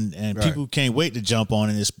 And right. People can't wait to jump on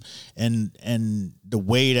it. And the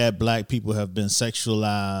way that black people have been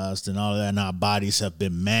sexualized and all of that, and our bodies have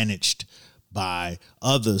been managed by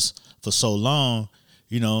others for so long.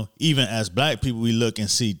 Even as black people, we look and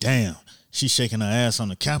see, damn, she's shaking her ass on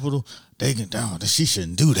the Capitol. She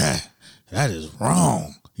shouldn't do that. That is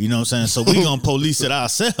wrong. You know what I'm saying? So we gonna police it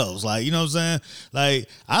ourselves. Like, you know what I'm saying? Like,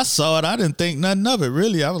 I saw it. I didn't think nothing of it,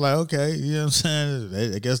 really. I was like, okay, you know what I'm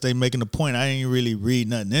saying? I guess they making a point. I ain't really read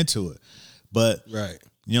nothing into it. But, right.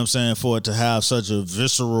 You know what I'm saying? For it to have such a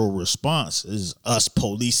visceral response is us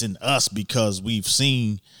policing us because we've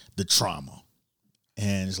seen the trauma.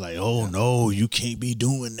 And it's like, oh, no, you can't be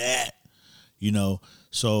doing that.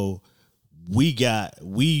 So we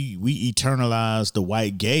eternalize the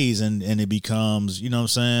white gaze and it becomes, you know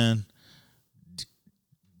what I'm saying?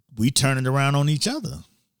 We turn it around on each other.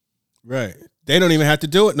 Right. They don't even have to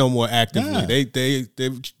do it no more actively. Yeah.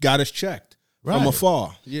 They've got us checked from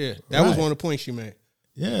afar. Yeah. That was one of the points you made.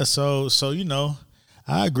 Yeah. So,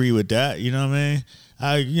 I agree with that. You know what I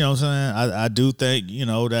mean? You know what I'm saying? I do think,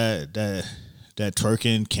 that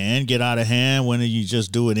twerking can get out of hand when you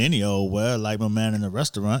just do it any old where, like my man in the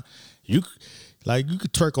restaurant. You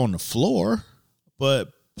could twerk on the floor,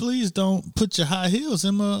 but please don't put your high heels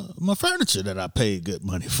in my furniture that I paid good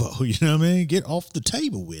money for. You know what I mean? Get off the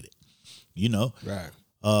table with it. Right.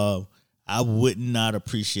 I would not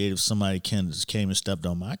appreciate if somebody came and stepped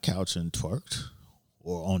on my couch and twerked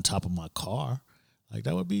or on top of my car. Like,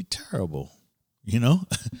 that would be terrible.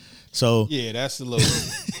 So yeah, that's a little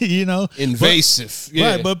invasive.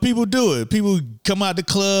 Right, but people do it. People come out the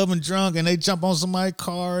club and drunk and they jump on somebody's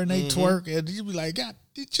car and they twerk and you be like, God,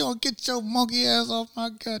 did y'all get your monkey ass off my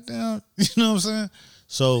goddamn? You know what I'm saying?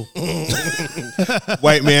 So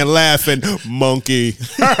white man laughing, monkey.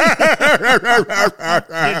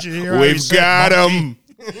 We've got him.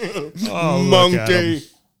 Oh, monkey.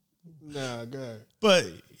 Nah, God. But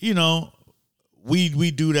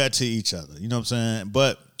we do that to each other. You know what I'm saying?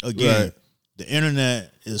 But again, The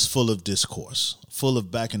internet is full of discourse, full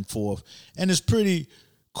of back and forth. And it's pretty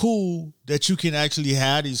cool that you can actually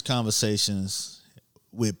have these conversations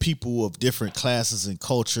with people of different classes and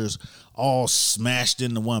cultures all smashed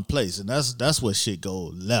into one place. And that's what shit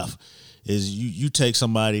go left, is you take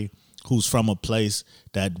somebody who's from a place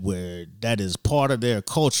that is part of their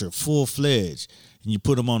culture, full-fledged, and you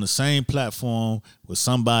put them on the same platform with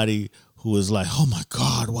somebody who is like, oh my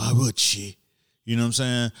God, why would she? You know what I'm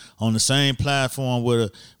saying? On the same platform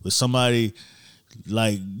with somebody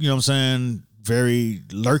like, you know what I'm saying, very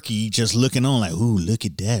lurky, just looking on like, ooh, look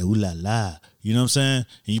at that, ooh la la. You know what I'm saying?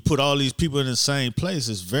 And you put all these people in the same place.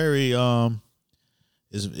 It's very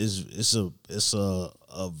it's a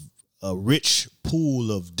a rich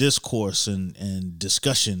pool of discourse and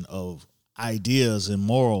discussion of ideas and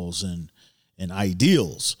morals and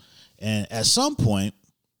ideals. And at some point,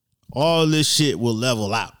 all this shit will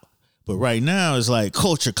level out. But right now, it's like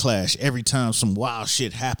culture clash every time some wild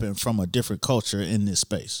shit happen from a different culture in this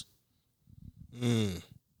space.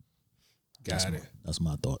 Got it. That's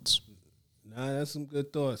my thoughts. Nah, that's some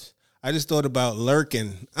good thoughts. I just thought about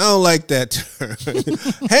lurking. I don't like that term.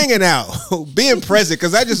 Hanging out, being present,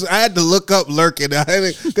 because I had to look up lurking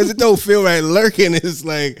because it don't feel right. Lurking is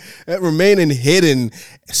like remaining hidden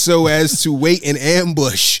so as to wait in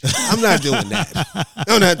ambush. I'm not doing that.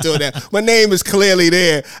 I'm not doing that. My name is clearly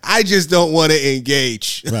there. I just don't want to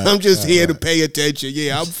engage. Right, I'm just here to pay attention.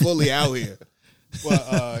 Yeah, I'm fully out here.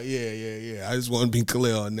 But yeah. I just want to be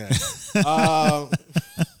clear on that.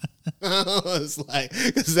 It's like,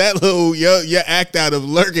 cause that little your act out of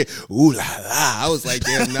lurking, ooh la la. I was like,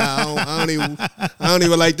 damn, nah, I don't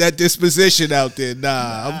even like that disposition out there.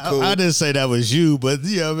 Nah, I'm cool. I didn't say that was you, but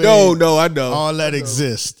you know what I mean? No, I know. All that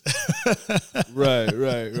exists. Right. I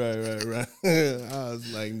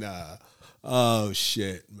was like, nah. Oh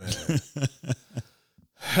shit, man.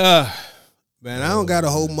 Man, I don't got a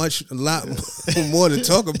lot more to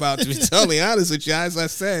talk about, to be totally honest with you. As I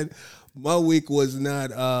said, my week was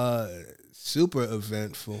not super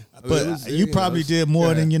eventful. But you probably did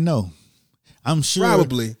more than you know. I'm sure.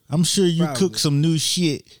 Probably. I'm sure you cooked some new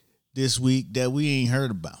shit this week that we ain't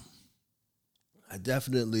heard about. I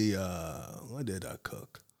definitely, what did I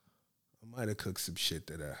cook? I might have cooked some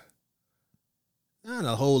shit not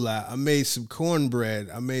a whole lot. I made some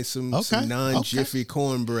cornbread. I made some non-jiffy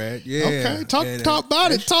cornbread. Yeah. Okay, talk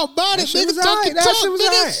about it. Talk about it. It was all right.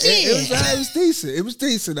 It was decent. It was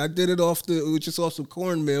decent. I did it off some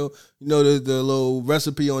cornmeal. You know, the little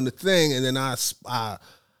recipe on the thing, and then I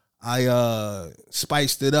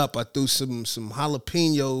spiced it up. I threw some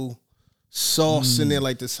jalapeno sauce in there,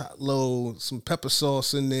 like some pepper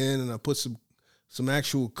sauce in there, and I put some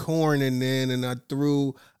actual corn in there, and I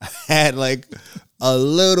had like a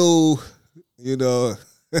little, you know,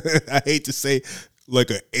 I hate to say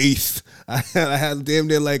like an eighth. I had damn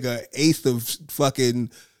near like an eighth of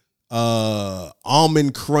fucking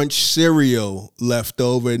almond crunch cereal left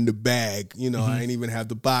over in the bag. You know, I ain't even have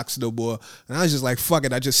the box no more. And I was just like, fuck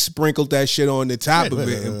it. I just sprinkled that shit on the top of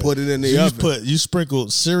it and put it in the oven. You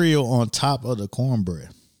sprinkled cereal on top of the cornbread.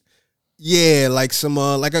 Yeah, like some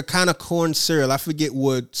like a kind of corn cereal. I forget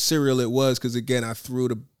what cereal it was because again I threw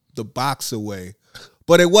the box away.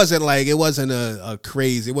 But it wasn't a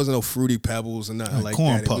crazy. It wasn't no Fruity Pebbles or nothing like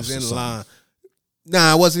corn that. Puffs it was in or line.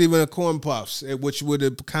 Nah, it wasn't even a corn puffs, which would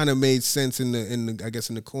have kind of made sense in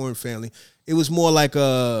the corn family. It was more like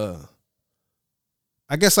a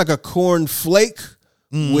corn flake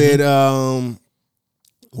with a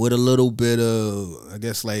little bit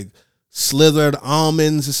of like slithered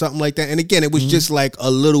almonds or something like that. And again, it was just like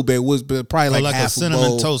a little bit. It was probably like half a cinnamon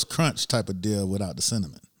bowl. toast crunch type of deal without the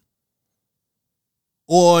cinnamon.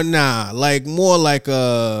 Or nah, like more like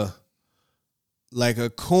a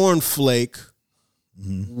corn flake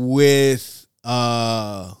with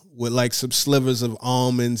like some slivers of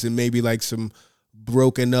almonds and maybe like some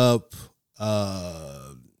broken up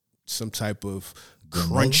some type of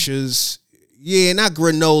crunches. Yeah, not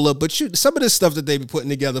granola, but some of the stuff that they be putting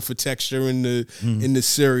together for texture in the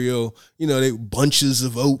cereal, you know, they bunches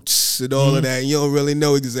of oats and all of that. And you don't really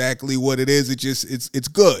know exactly what it is. It's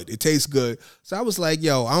good. It tastes good. So I was like,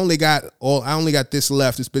 yo, I only got this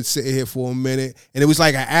left. It's been sitting here for a minute, and it was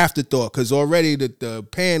like an afterthought because already the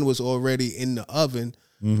pan was already in the oven,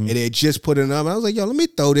 and they had just put it in the oven. I was like, yo, let me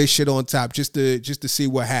throw this shit on top just to see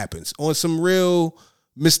what happens on some real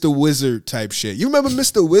Mr. Wizard type shit. You remember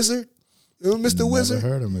Mr. Wizard? Remember Mr. Wizard?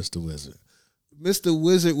 Never heard of Mr. Wizard. Mr.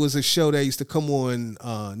 Wizard was a show that used to come on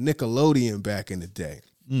Nickelodeon back in the day.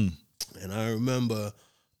 And I remember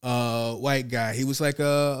white guy. He was like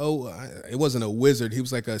it wasn't a wizard. He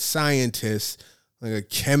was like a scientist, like a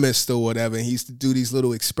chemist or whatever. And he used to do these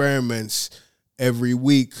little experiments every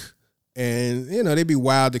week. And, you know, they'd be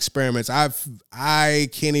wild experiments. I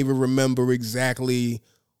can't even remember exactly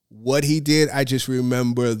what he did. I just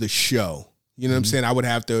remember the show. You know what I'm saying? I would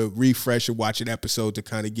have to refresh and watch an episode to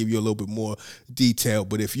kind of give you a little bit more detail.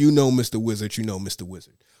 But if you know Mr. Wizard, you know Mr.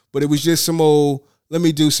 Wizard. But it was just some old, let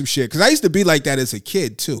me do some shit. Because I used to be like that as a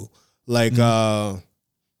kid, too. Like, I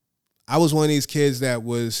was one of these kids that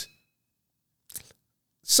was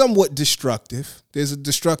somewhat destructive. There's a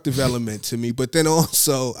destructive element to me. But then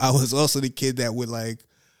also, I was also the kid that would, like,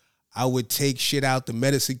 I would take shit out the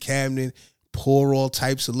medicine cabinet, pour all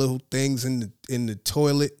types of little things in the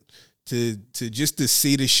toilet, to just to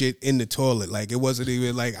see the shit in the toilet. Like, it wasn't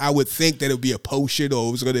even like, I would think that it would be a potion or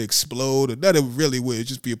it was going to explode, or none of it really would. It'd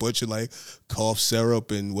just be a bunch of like cough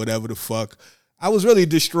syrup and whatever the fuck. I was really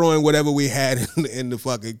destroying whatever we had in the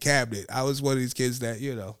fucking cabinet. I was one of these kids that,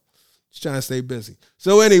 just trying to stay busy.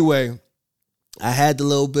 So anyway, I had the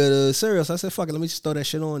little bit of cereal. So I said, fuck it, let me just throw that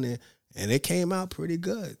shit on there. And it came out pretty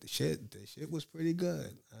good. The shit was pretty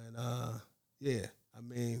good. And yeah, I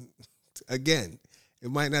mean, again, it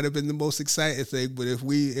might not have been the most exciting thing, but if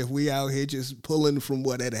we out here just pulling from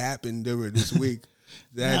what had happened during this week,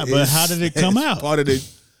 but how did it come out? Part of the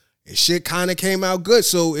shit kind of came out good.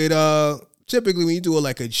 So it typically when you do it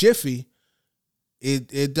like a Jiffy,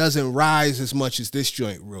 it doesn't rise as much as this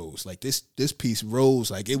joint rose. Like this piece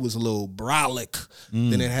rose like it was a little brolic.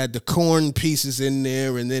 Then it had the corn pieces in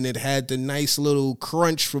there, and then it had the nice little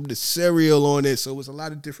crunch from the cereal on it. So it was a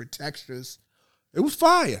lot of different textures. It was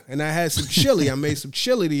fire. And I had some chili. I made some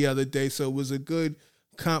chili the other day, so it was a good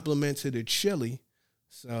compliment to the chili.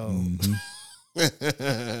 So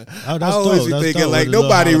I always be thinking like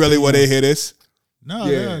nobody really want to hear this. No,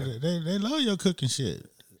 they love your cooking shit.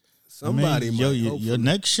 Somebody your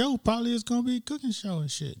next show probably is gonna be a cooking show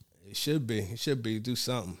and shit. It should be. Do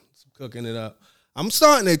something. Cooking it up. I'm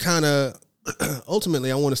starting to kind of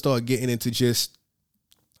ultimately I want to start getting into just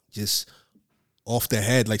off the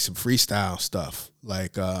head, like some freestyle stuff.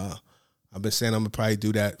 Like I've been saying I'm gonna probably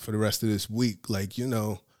do that for the rest of this week. Like,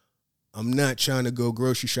 I'm not trying to go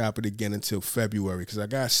grocery shopping again until February because I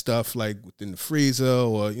got stuff like within the freezer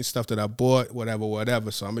or stuff that I bought, whatever.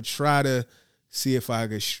 So I'm gonna try to see if I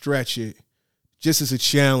can stretch it just as a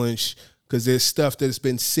challenge, because there's stuff that's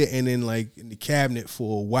been sitting in the cabinet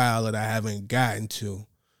for a while that I haven't gotten to.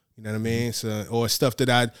 You know what I mean? So, or stuff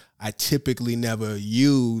that I typically never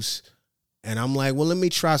use. And I'm like, well, let me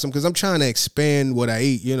try some, because I'm trying to expand what I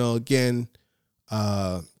eat. Again,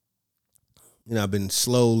 I've been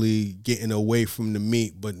slowly getting away from the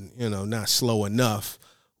meat, but, not slow enough.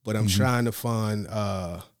 But I'm trying to find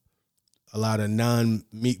a lot of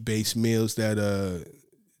non-meat-based meals that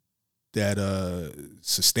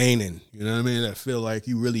sustaining. You know what I mean? That feel like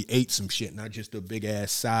you really ate some shit, not just a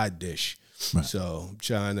big-ass side dish. Right. So I'm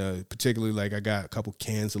trying to, particularly, like, I got a couple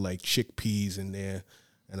cans of, like, chickpeas in there,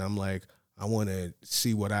 and I'm like, I want to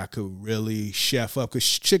see what I could really chef up, because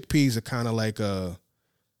chickpeas are kind of like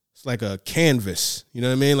it's like a canvas, you know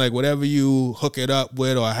what I mean? Like whatever you hook it up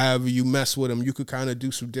with or however you mess with them, you could kind of do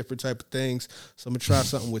some different type of things. So I'm gonna try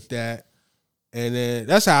something with that, and then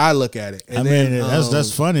that's how I look at it. And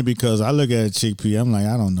that's funny, because I look at a chickpea, I'm like,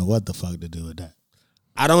 I don't know what the fuck to do with that.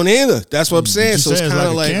 I don't either. That's what I'm saying. So it's kind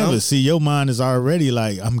of like canvas. See, your mind is already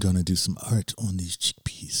like, I'm gonna do some art on these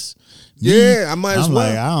chickpeas. I might as well.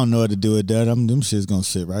 I'm like, I don't know what to do with that. Them shit's gonna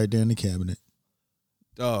sit right there in the cabinet.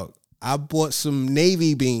 Dog, I bought some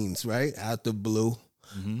navy beans, right, out the blue.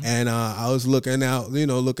 And I was looking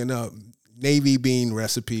up navy bean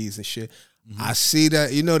recipes and shit. I see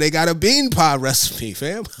that, they got a bean pie recipe,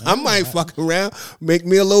 fam. I might fuck around, make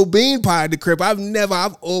me a little bean pie in the crib.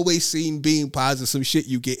 I've always seen bean pies as some shit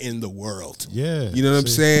you get in the world. Yeah. You know what I'm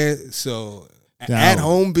saying? So, at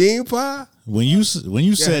home bean pie? When you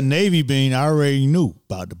said navy bean, I already knew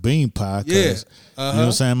about the bean pie. Yeah. You know what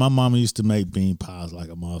I'm saying? My mama used to make bean pies like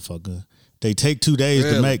a motherfucker. They take 2 days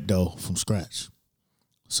to make, though, from scratch.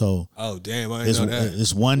 So, oh, damn, I didn't know that.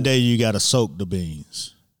 It's one day you got to soak the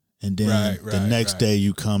beans. And then the next day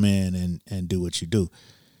you come in and do what you do.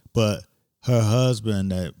 But her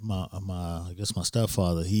husband, I guess my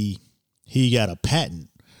stepfather, he got a patent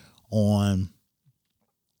on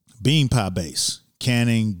bean pie base,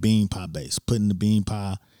 canning bean pie base, putting the bean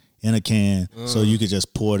pie in a can so you could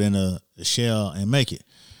just pour it in a shell and make it.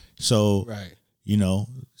 So,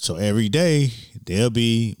 so every day they'll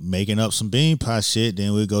be making up some bean pie shit.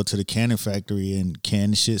 Then we'll go to the canning factory and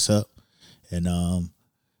can the shits up.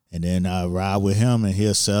 And then I ride with him, and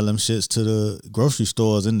he'll sell them shits to the grocery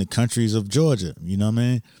stores in the countries of Georgia. You know what I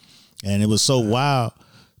mean? And it was so wild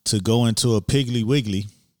to go into a Piggly Wiggly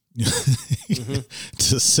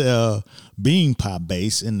to sell bean pie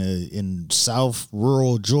base in South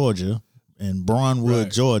rural Georgia, in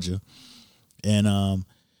Brownwood, Georgia. And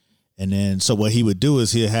then so what he would do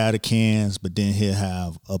is he'll have the cans, but then he'll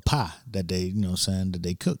have a pie that they, that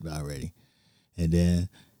they cooked already. And then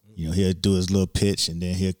he'll do his little pitch, and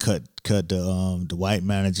then he'll cut the white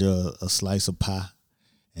manager a slice of pie,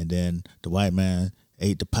 and then the white man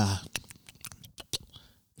ate the pie.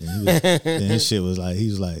 Then his shit was like, he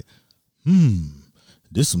was like,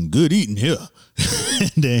 there's some good eating here.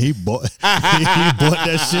 And then he bought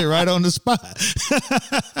that shit right on the spot.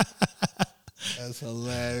 That's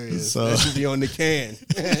hilarious. So- That should be on the can.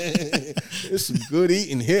 There's some good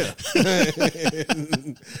eating here.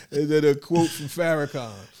 Is it a quote from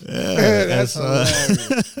Farrakhan? That's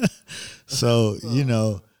hilarious. So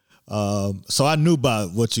so I knew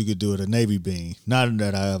about what you could do with a Navy bean. Not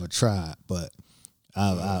that I ever tried, but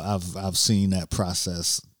I've seen that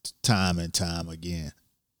process time and time again.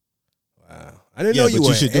 Wow. I didn't know you but were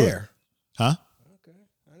you should an do heir. Huh? Okay.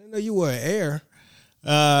 I didn't know you were an heir.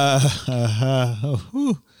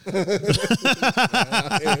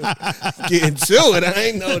 Getting to it. I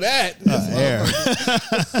ain't know that. Air.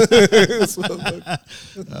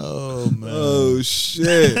 Oh man. Oh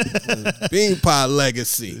shit. Bean pot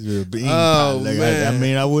legacy. You're a bean Oh, pot. Like, man. I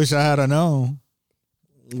mean, I wish I had known.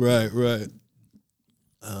 Right.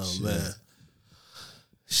 Oh man.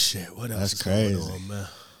 Shit, what else That's is crazy. going on, man?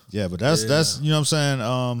 Yeah, but that's you know what I'm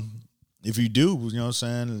saying. If you do, you know what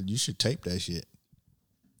I'm saying, you should tape that shit.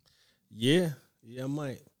 Yeah, I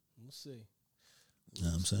might. We'll see. You know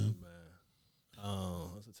what I'm saying?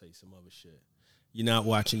 Let's tell you some other shit. You're not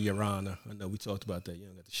watching Your Honor. I know we talked about that. You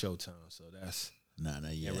don't got the Showtime, so that's Nah,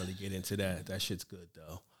 yeah. can't really get into that. That shit's good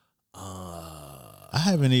though. I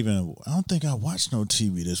haven't even. I don't think I watched no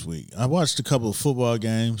TV this week. I watched a couple of football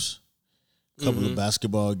games, a couple of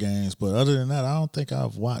basketball games, but other than that, I don't think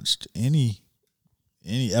I've watched any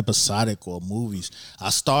episodic or movies. I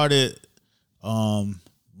started One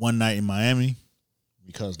Night in Miami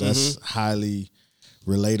because that's highly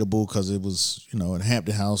relatable because it was, in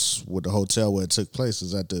Hampton House with the hotel where it took place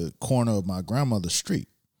is at the corner of my grandmother's street.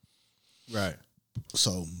 Right.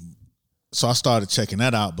 So I started checking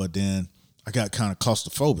that out, but then I got kind of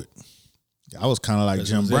claustrophobic. I was kind of like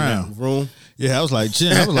Jim Brown. Room. Yeah, I was like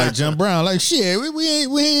Jim Brown. Like, shit, we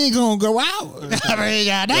ain't gonna go out. I mean,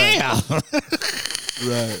 goddamn.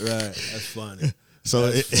 Right. That's funny.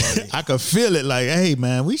 So I could feel it like, hey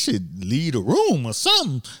man, we should leave the room or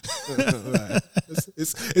something. Right.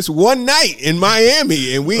 It's one night in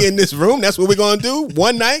Miami, and we in this room. That's what we're gonna do.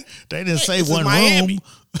 One night. They didn't say this is one Miami. room.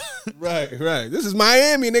 Right. This is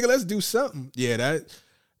Miami, nigga. Let's do something. Yeah,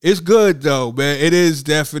 it's good though, man. It is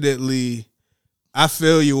definitely. I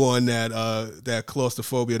feel you on that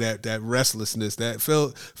claustrophobia, that restlessness. That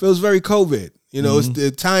feels very COVID.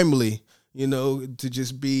 It's timely. To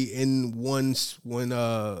just be in one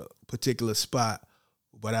particular spot.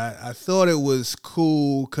 But I thought it was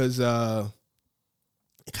cool because it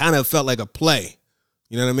kind of felt like a play.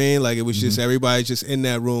 You know what I mean? Like it was just everybody just in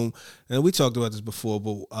that room. And we talked about this before,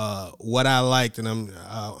 but what I liked, and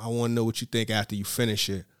I want to know what you think after you finish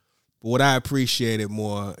it. But what I appreciated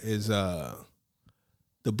more is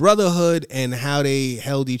the brotherhood and how they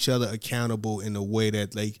held each other accountable in a way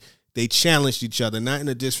that like they challenged each other, not in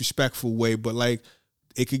a disrespectful way, but like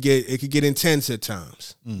it could get intense at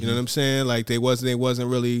times. You know what I'm saying? Like they wasn't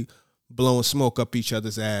really blowing smoke up each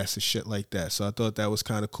other's ass and shit like that. So I thought that was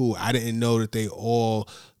kind of cool. I didn't know that the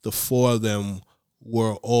four of them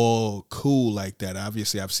were all cool like that.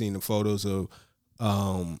 Obviously, I've seen the photos of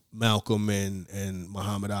Malcolm and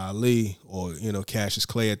Muhammad Ali, or Cassius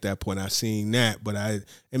Clay at that point. I've seen that, but I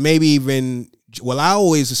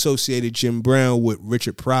always associated Jim Brown with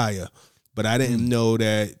Richard Pryor, but I didn't know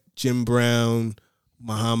that Jim Brown,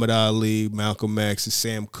 Muhammad Ali, Malcolm X, and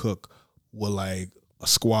Sam Cooke were like a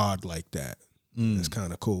squad like that. It's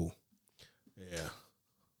kind of cool. Yeah.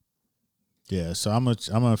 Yeah, so I'm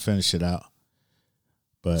gonna finish it out.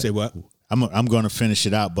 But Say what? I'm going to finish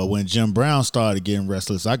it out, but when Jim Brown started getting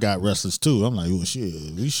restless, I got restless too. I'm like, well, shit,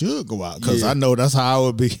 we should go out because I know that's how I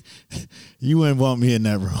would be. You wouldn't want me in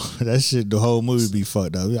that room. That shit, the whole movie be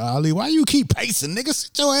fucked up. Ali, why you keep pacing, nigga?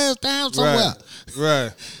 Sit your ass down somewhere.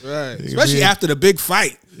 Right. Especially after the big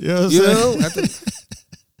fight. You know what I'm saying?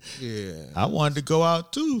 Yeah. I wanted to go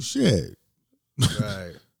out too. Shit.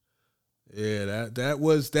 Right. Yeah, that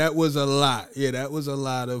was a lot. Yeah, that was a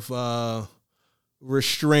lot of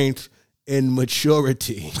restraint and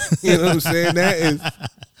maturity. You know what I'm saying?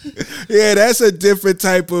 That's a different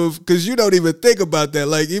type of, because you don't even think about that.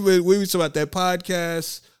 Like even we were talking about that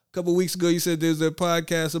podcast a couple of weeks ago. You said there's a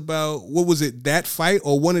podcast about, what was it, that fight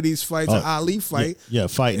or one of these fights, an Ali fight? Yeah,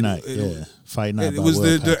 Fight Night. Fight Night. It was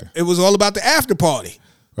it was all about the after party.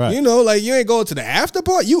 Right. Like you ain't going to the after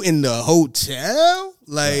party. You in the hotel.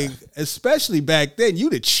 Like, especially back then,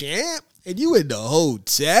 you the champ. And you in the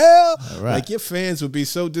hotel, like your fans would be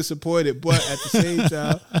so disappointed. But at the same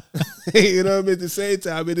time, at the same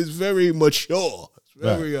time, it is very mature. It's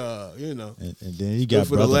very, And then you got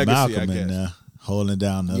for the Brother legacy, Malcolm in there holding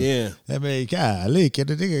down the. I mean, golly, can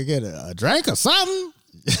the nigga get a drink or something?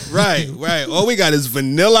 Right. All we got is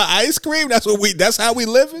vanilla ice cream. That's how we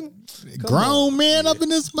living. Grown men up in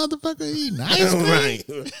this motherfucker eating ice cream.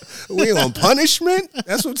 Right. We on punishment?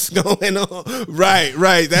 That's what's going on.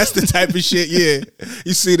 Right. That's the type of shit, yeah.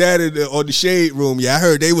 You see that on the Shade Room. Yeah, I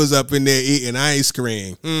heard they was up in there eating ice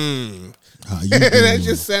cream. That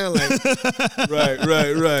just sound like right.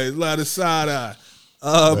 A lot of side eye.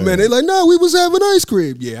 Man, they like, no, we was having ice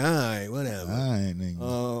cream. Yeah, all right, whatever. All right, nigga.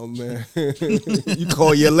 Oh man, you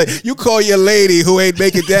call your lady who ain't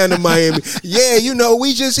make it down to Miami. Yeah,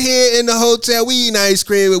 we just here in the hotel. We eating ice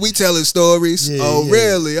cream and we telling stories. Yeah, oh, yeah.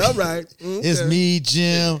 really? All right. Okay. It's me,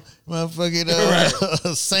 Jim,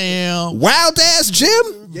 motherfucking Sam. Wild ass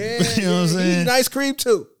Jim. Yeah, You know what I'm saying? Eating ice cream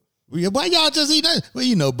too. Why y'all just eat that?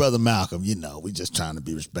 Well, Brother Malcolm, we just trying to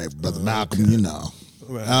be respectful. Brother Malcolm,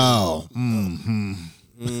 Right. Oh,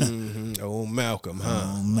 Oh, Malcolm, huh?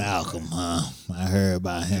 Oh, Malcolm, huh? I heard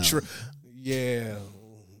about him. Yeah.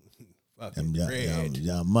 Fucking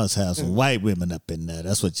Y'all must have some white women up in there.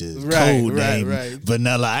 That's what your Right, code name. right.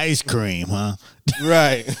 Vanilla ice cream, huh?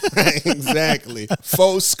 Right, exactly.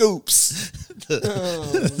 4 scoops.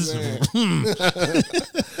 Oh, man.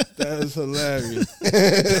 That's hilarious.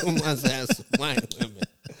 Must have some white women.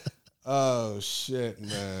 Oh, shit,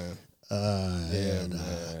 man. Yeah,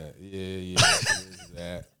 man. Yeah.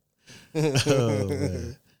 That. Oh,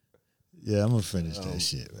 man. Yeah, I'm gonna finish that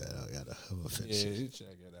shit, man. I'm gonna finish it. You check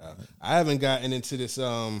it out. I haven't gotten into this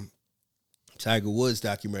Tiger Woods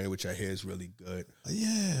documentary, which I hear is really good.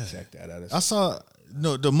 Yeah, Check that out. I saw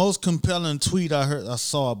the most compelling tweet I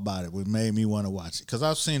saw about it, which made me want to watch it, because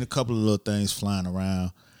I've seen a couple of little things flying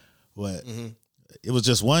around, but it was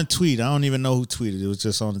just one tweet. I don't even know who tweeted it. It was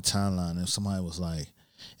just on the timeline, and somebody was like,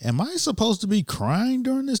 "Am I supposed to be crying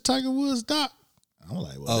during this Tiger Woods doc?" I'm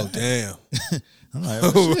like, well, oh, damn. I'm like,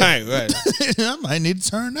 oh, right. I might need to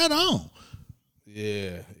turn that on.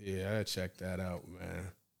 Yeah, I gotta check that out,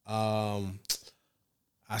 man.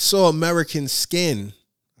 I saw American Skin.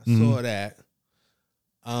 I saw that.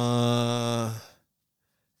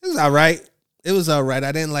 It was all right.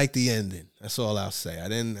 I didn't like the ending. That's all I'll say. I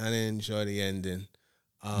didn't enjoy the ending.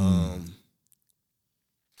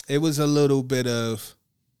 It was a little bit of,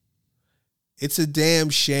 it's a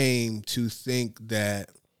damn shame to think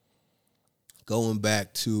that going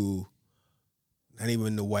back to not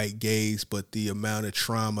even the white gaze, but the amount of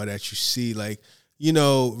trauma that you see, like,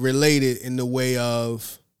 related in the way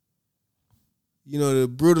of, the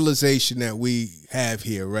brutalization that we have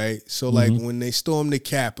here, right? So, like, when they stormed the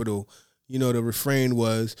Capitol, the refrain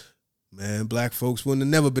was, man, black folks wouldn't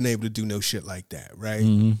have never been able to do no shit like that, right?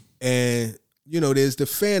 And, there's the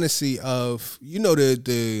fantasy of,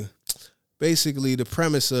 the basically the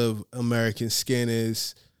premise of American Skin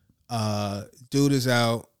is, dude is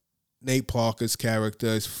out, Nate Parker's character,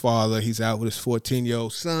 his father, he's out with his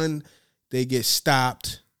 14-year-old son. They get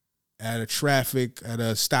stopped at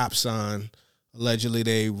a stop sign. Allegedly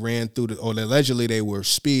they ran through allegedly they were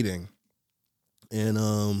speeding.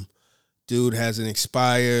 And dude has an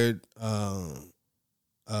expired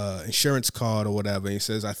insurance card or whatever. He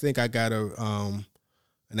says, I think I got an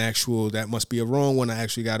actual, that must be a wrong one. I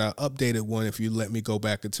actually got an updated one. If you let me go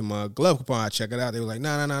back into my glove compartment, I check it out. They were like,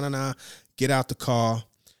 nah. Get out the car.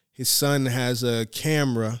 His son has a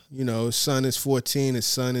camera. His son is 14. His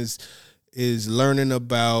son is learning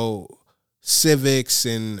about civics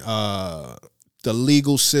and the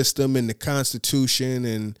legal system and the Constitution,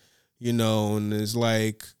 and and it's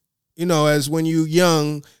like, as when you're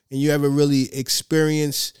young and you ever really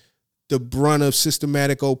experience the brunt of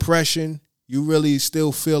systematic oppression, you really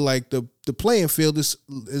still feel like the playing field is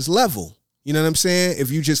level. You know what I'm saying?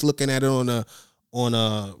 If you're just looking at it on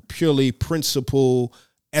a purely principle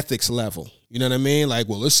ethics level. You know what I mean? Like,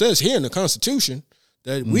 well, it says here in the Constitution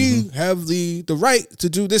that we have the right to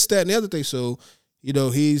do this, that, and the other thing. So,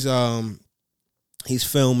 he's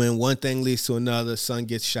filming, one thing leads to another, son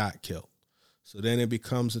gets shot, killed. So then it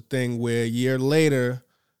becomes a thing where a year later,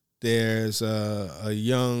 there's a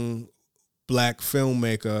young black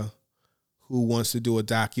filmmaker who wants to do a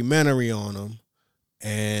documentary on him.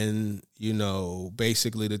 And,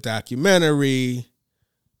 basically the documentary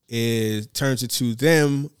turns into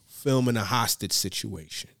them filming a hostage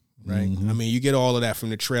situation, right? I mean, you get all of that from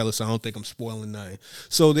the trailer, so I don't think I'm spoiling nothing.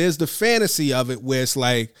 So there's the fantasy of it where it's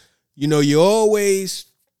like, you always,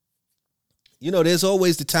 there's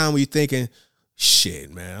always the time where you're thinking,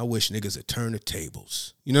 shit, man, I wish niggas had turned the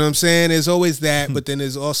tables. You know what I'm saying? There's always that, but then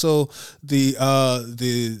there's also the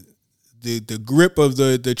grip of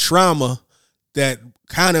the trauma that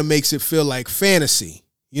kind of makes it feel like fantasy.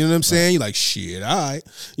 You know what I'm saying? You're like, shit, all right.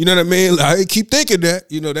 You know what I mean? Like, I keep thinking that,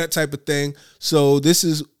 that type of thing. So this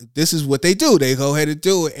is what they do. They go ahead and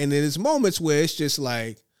do it. And there's moments where it's just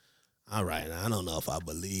like, all right, I don't know if I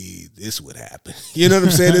believe this would happen. You know what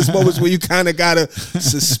I'm saying? There's moments where you kind of got to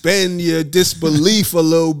suspend your disbelief a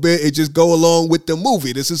little bit and just go along with the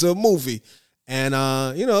movie. This is a movie. And,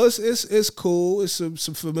 it's cool. It's some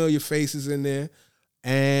familiar faces in there.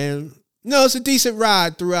 And, it's a decent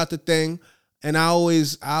ride throughout the thing. And I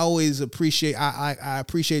always appreciate, I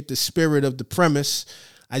appreciate the spirit of the premise.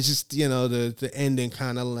 I just, the ending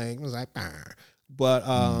kind of was like, but,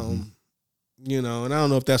 and I don't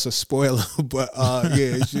know if that's a spoiler, but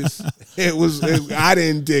it's just I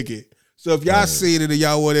didn't dig it. So if y'all seen it and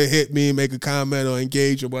y'all want to hit me, make a comment or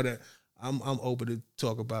engage or whatever, I'm open to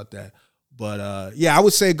talk about that. But I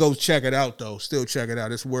would say go check it out though. Still check it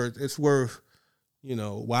out. It's worth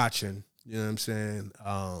watching. You know what I'm saying?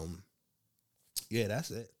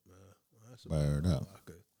 That's it. That's Fired up.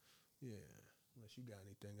 Yeah. Unless you got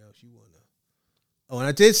anything else you wanna. Oh, and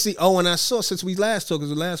I did see. Oh, and I saw since we last talked,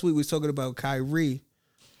 because last week we was talking about Kyrie,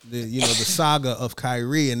 the saga of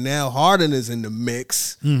Kyrie, and now Harden is in the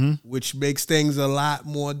mix, which makes things a lot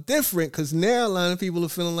more different. Because now a lot of people are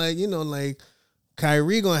feeling like like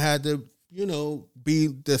Kyrie gonna have to be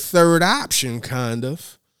the third option, kind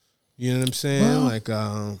of. You know what I'm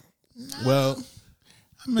saying?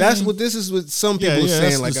 That's what this is. What some people are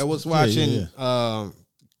saying. Like I was watching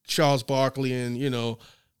Charles Barkley and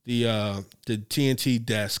the TNT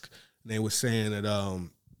desk, and they were saying that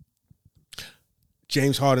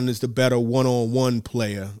James Harden is the better one-on-one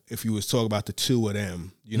player if you was talking about the two of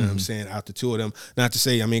them. You know what I'm saying? Out the two of them. Not to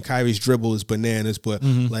say, Kyrie's dribble is bananas, but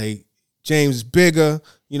like James is bigger.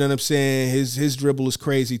 You know what I'm saying? His dribble is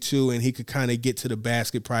crazy too, and he could kind of get to the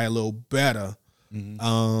basket probably a little better.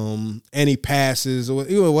 Any passes or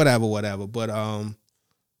whatever. But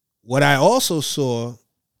what I also saw,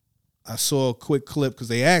 I saw a quick clip because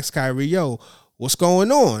they asked Kyrie, yo, what's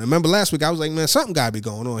going on? Remember last week I was like, man, something gotta be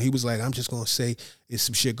going on. He was like, I'm just gonna say it's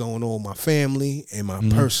some shit going on with my family and my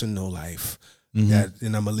personal life. And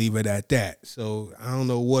I'm gonna leave it at that. So I don't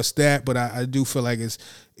know what's that, but I do feel like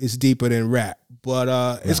it's deeper than rap.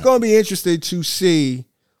 But it's gonna be interesting to see.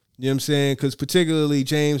 You know what I'm saying? Because particularly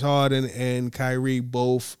James Harden and Kyrie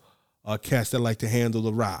both are cats that like to handle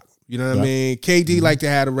the rock. You know what I mean? KD like to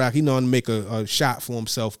have the rock. He know how to make a shot for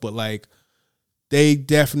himself, but like they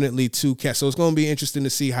definitely two cats. So it's going to be interesting to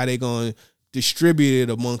see how they're going to distribute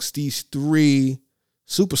it amongst these three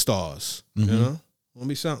superstars. You know? Going to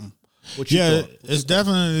be something. What you thought? It's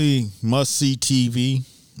definitely must-see TV.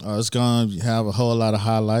 It's going to have a whole lot of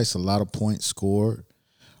highlights, a lot of points scored.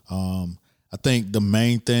 I think the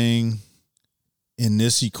main thing in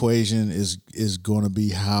this equation is going to be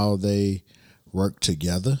how they work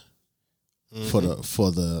together for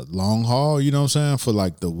the long haul. You know what I'm saying? For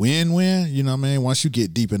like the win-win. You know what I mean? Once you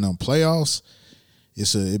get deep in them playoffs,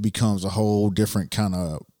 it becomes a whole different kind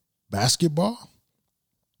of basketball.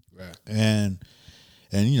 Right. And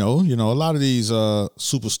a lot of these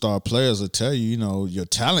superstar players will tell you, your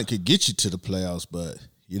talent could get you to the playoffs, but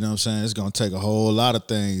you know what I'm saying? It's going to take a whole lot of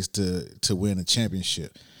things to win a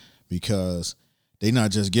championship because they're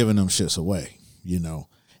not just giving them shits away,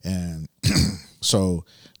 And so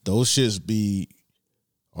those shits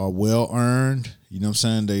are well earned. You know what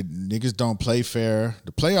I'm saying? Niggas don't play fair.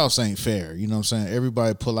 The playoffs ain't fair. You know what I'm saying?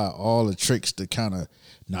 Everybody pull out all the tricks to kind of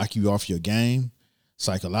knock you off your game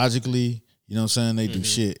psychologically. You know what I'm saying? They do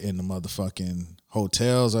shit in the motherfucking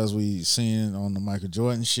hotels as we seen on the Michael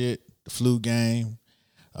Jordan shit, the flu game.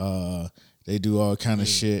 They do all kind of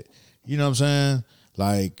shit. You know what I'm saying?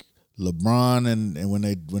 Like LeBron and when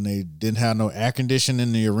they didn't have no air conditioning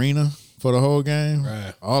in the arena for the whole game,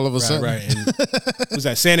 right? All of a sudden, right. And was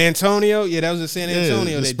that San Antonio? Yeah, that was in San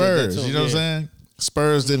Antonio. The Spurs. You know what I'm saying?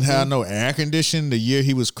 Spurs didn't have no air conditioning the year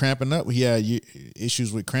he was cramping up. He had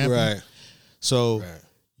issues with cramping. Right. So,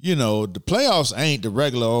 the playoffs ain't the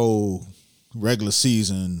regular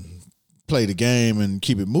season. Play the game and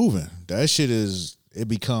keep it moving. That shit it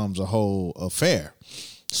becomes a whole affair.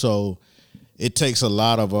 So it takes a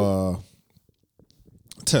lot of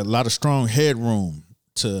strong headroom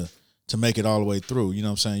to make it all the way through. You know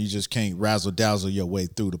what I'm saying? You just can't razzle dazzle your way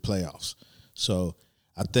through the playoffs. So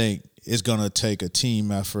I think it's gonna take a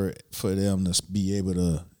team effort for them to be able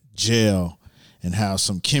to gel and have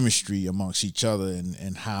some chemistry amongst each other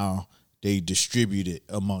and how they distribute it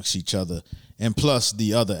amongst each other. And plus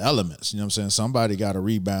the other elements. You know what I'm saying? Somebody got to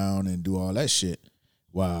rebound and do all that shit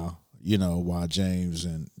while James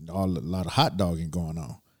and a lot of hot dogging going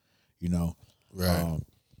on. Right.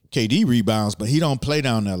 KD rebounds, but he don't play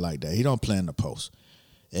down there like that. He don't play in the post.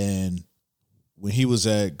 And when he was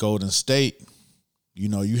at Golden State, you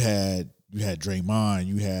had Draymond,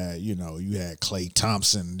 you had Klay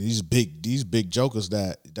Thompson, these big jokers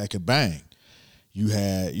that could bang. you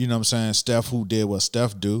had, you know what I'm saying, Steph who did what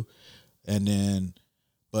Steph do. And then,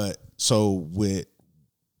 but so with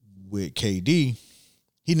KD,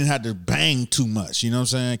 he didn't have to bang too much. You know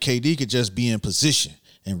what I'm saying? KD could just be in position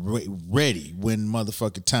and ready when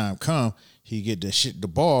motherfucking time come. He get the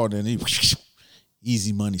ball, then he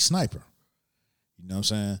easy money sniper. You know what I'm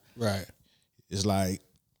saying? Right. It's like,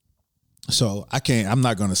 so I'm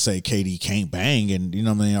not gonna say KD can't bang and you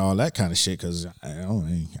know what I mean, all that kind of shit, because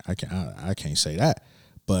I can't say that.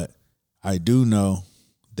 But I do know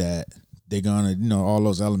that they're gonna, you know, all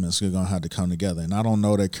those elements are gonna have to come together. And I don't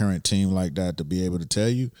know their current team like that to be able to tell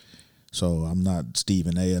you. So I'm not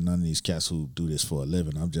Stephen A. or none of these cats who do this for a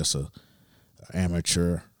living. I'm just a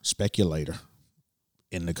amateur speculator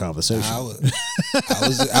in the conversation.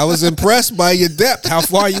 I was impressed by your depth, how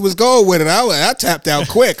far you was going with it. I tapped out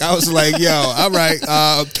quick. I was like, yo, all right,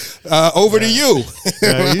 over to you.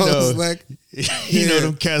 Yeah, you I know, was like, you know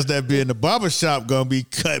them cats that be in the barbershop gonna be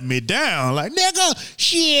cutting me down. Like, nigga,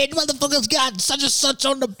 shit, motherfuckers got such and such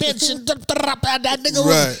on the bench. And that nigga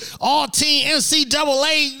was all team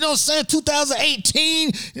NCAA, you know what I'm saying,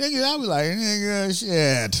 2018. Nigga, I was like, nigga,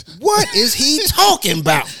 shit. What is he talking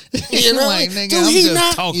about? You know, like, nigga, I'm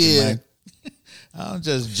just talking, man. I'm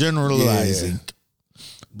just generalizing.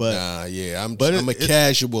 But I'm a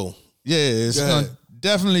casual. Yeah, it's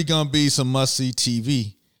definitely gonna be some must-see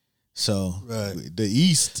TV. So the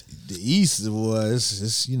East was,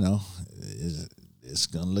 it's, you know, it's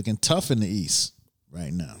gonna looking tough in the East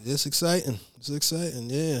right now. It's exciting.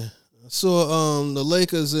 Yeah. I saw the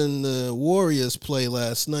Lakers and the Warriors play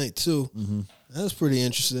last night too. Mm-hmm. That was pretty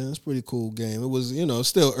interesting. It's a pretty cool game. It was, you know,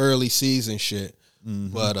 still early season shit,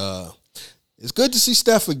 but it's good to see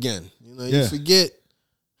Steph again. You know, you forget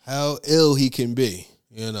how ill he can be.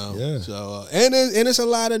 You know, so and it's a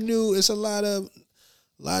lot of new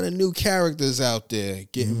characters out there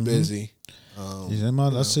getting busy. I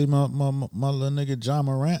see my little nigga Ja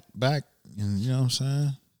Morant back, and you know what I'm saying,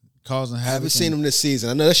 causing havoc. I haven't seen him this season.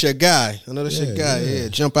 I know that's your guy. Yeah,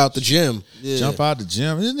 jump out the gym. Yeah. Jump out the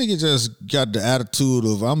gym. This nigga just got the attitude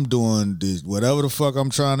of, I'm doing this, whatever the fuck I'm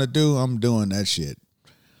trying to do, I'm doing that shit.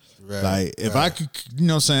 Right. Like, if I could, you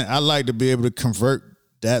know what I'm saying, I like to be able to convert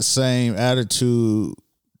that same attitude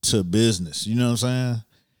to business. You know what I'm saying?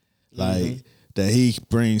 Like, that he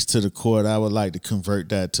brings to the court, I would like to convert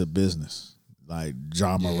that to business. Like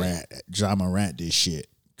Ja Morant this shit.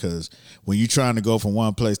 Because when you're trying to go from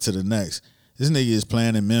one place to the next, this nigga is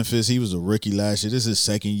playing in Memphis. He was a rookie last year. This is his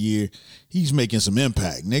second year. He's making some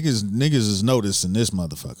impact. Niggas is noticing this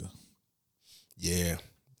motherfucker. Yeah.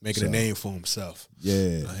 Making a name for himself.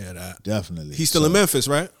 Yeah. I hear that. Definitely. He's still in Memphis,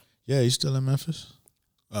 right? Yeah, he's still in Memphis.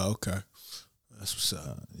 Oh, okay. That's what's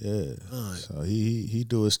up. Yeah. Right. So he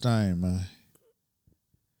do his thing, man.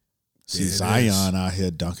 See Zion out here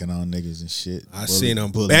dunking on niggas and shit. I seen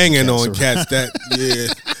him banging on cats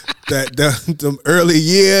them early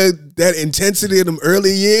year, that intensity of them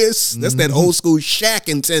early years. That's that old school Shaq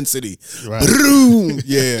intensity. Right. Boom.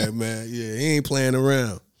 Yeah, man. Yeah, he ain't playing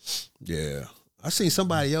around. Yeah. I seen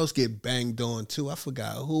somebody else get banged on too. I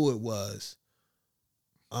forgot who it was.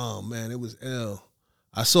 Oh man, it was L.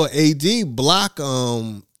 I saw AD block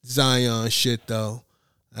Zion shit though.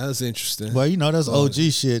 That was interesting. Well, you know, that's OG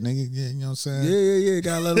shit, nigga. Yeah, you know what I'm saying? Yeah.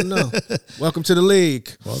 Gotta let them know. Welcome to the league.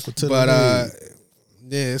 Welcome to the league.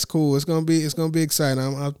 Yeah, it's cool. It's gonna be exciting.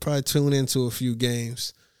 I'll probably tune into a few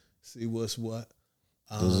games, see what's what.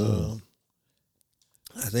 I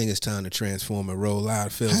think it's time to transform and roll out.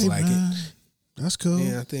 It feels like man. it. That's cool.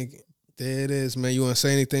 Yeah, I think there it is, man. You want to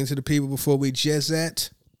say anything to the people before we jizz that?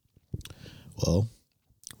 Well,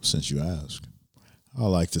 since you asked, I'd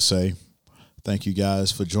like to say thank you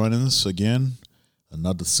guys for joining us again.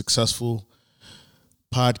 Another successful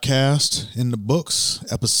podcast in the books,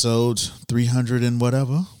 episode 300 and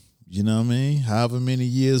whatever. You know what I mean? However many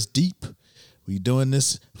years deep. We doing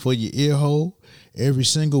this for your ear hole every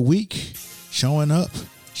single week. Showing up,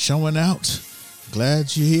 showing out.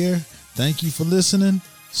 Glad you're here. Thank you for listening.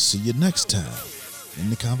 See you next time in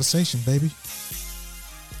the conversation, baby.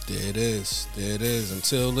 There it is.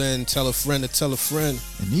 Until then, tell a friend to tell a friend.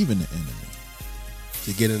 And even the enemy.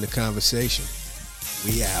 To get in the conversation.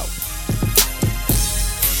 We out.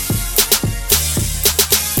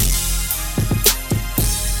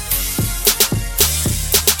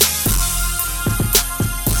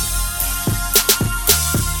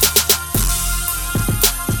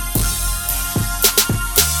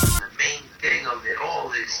 The main thing of it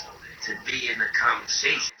all is to be in the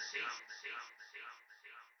conversation.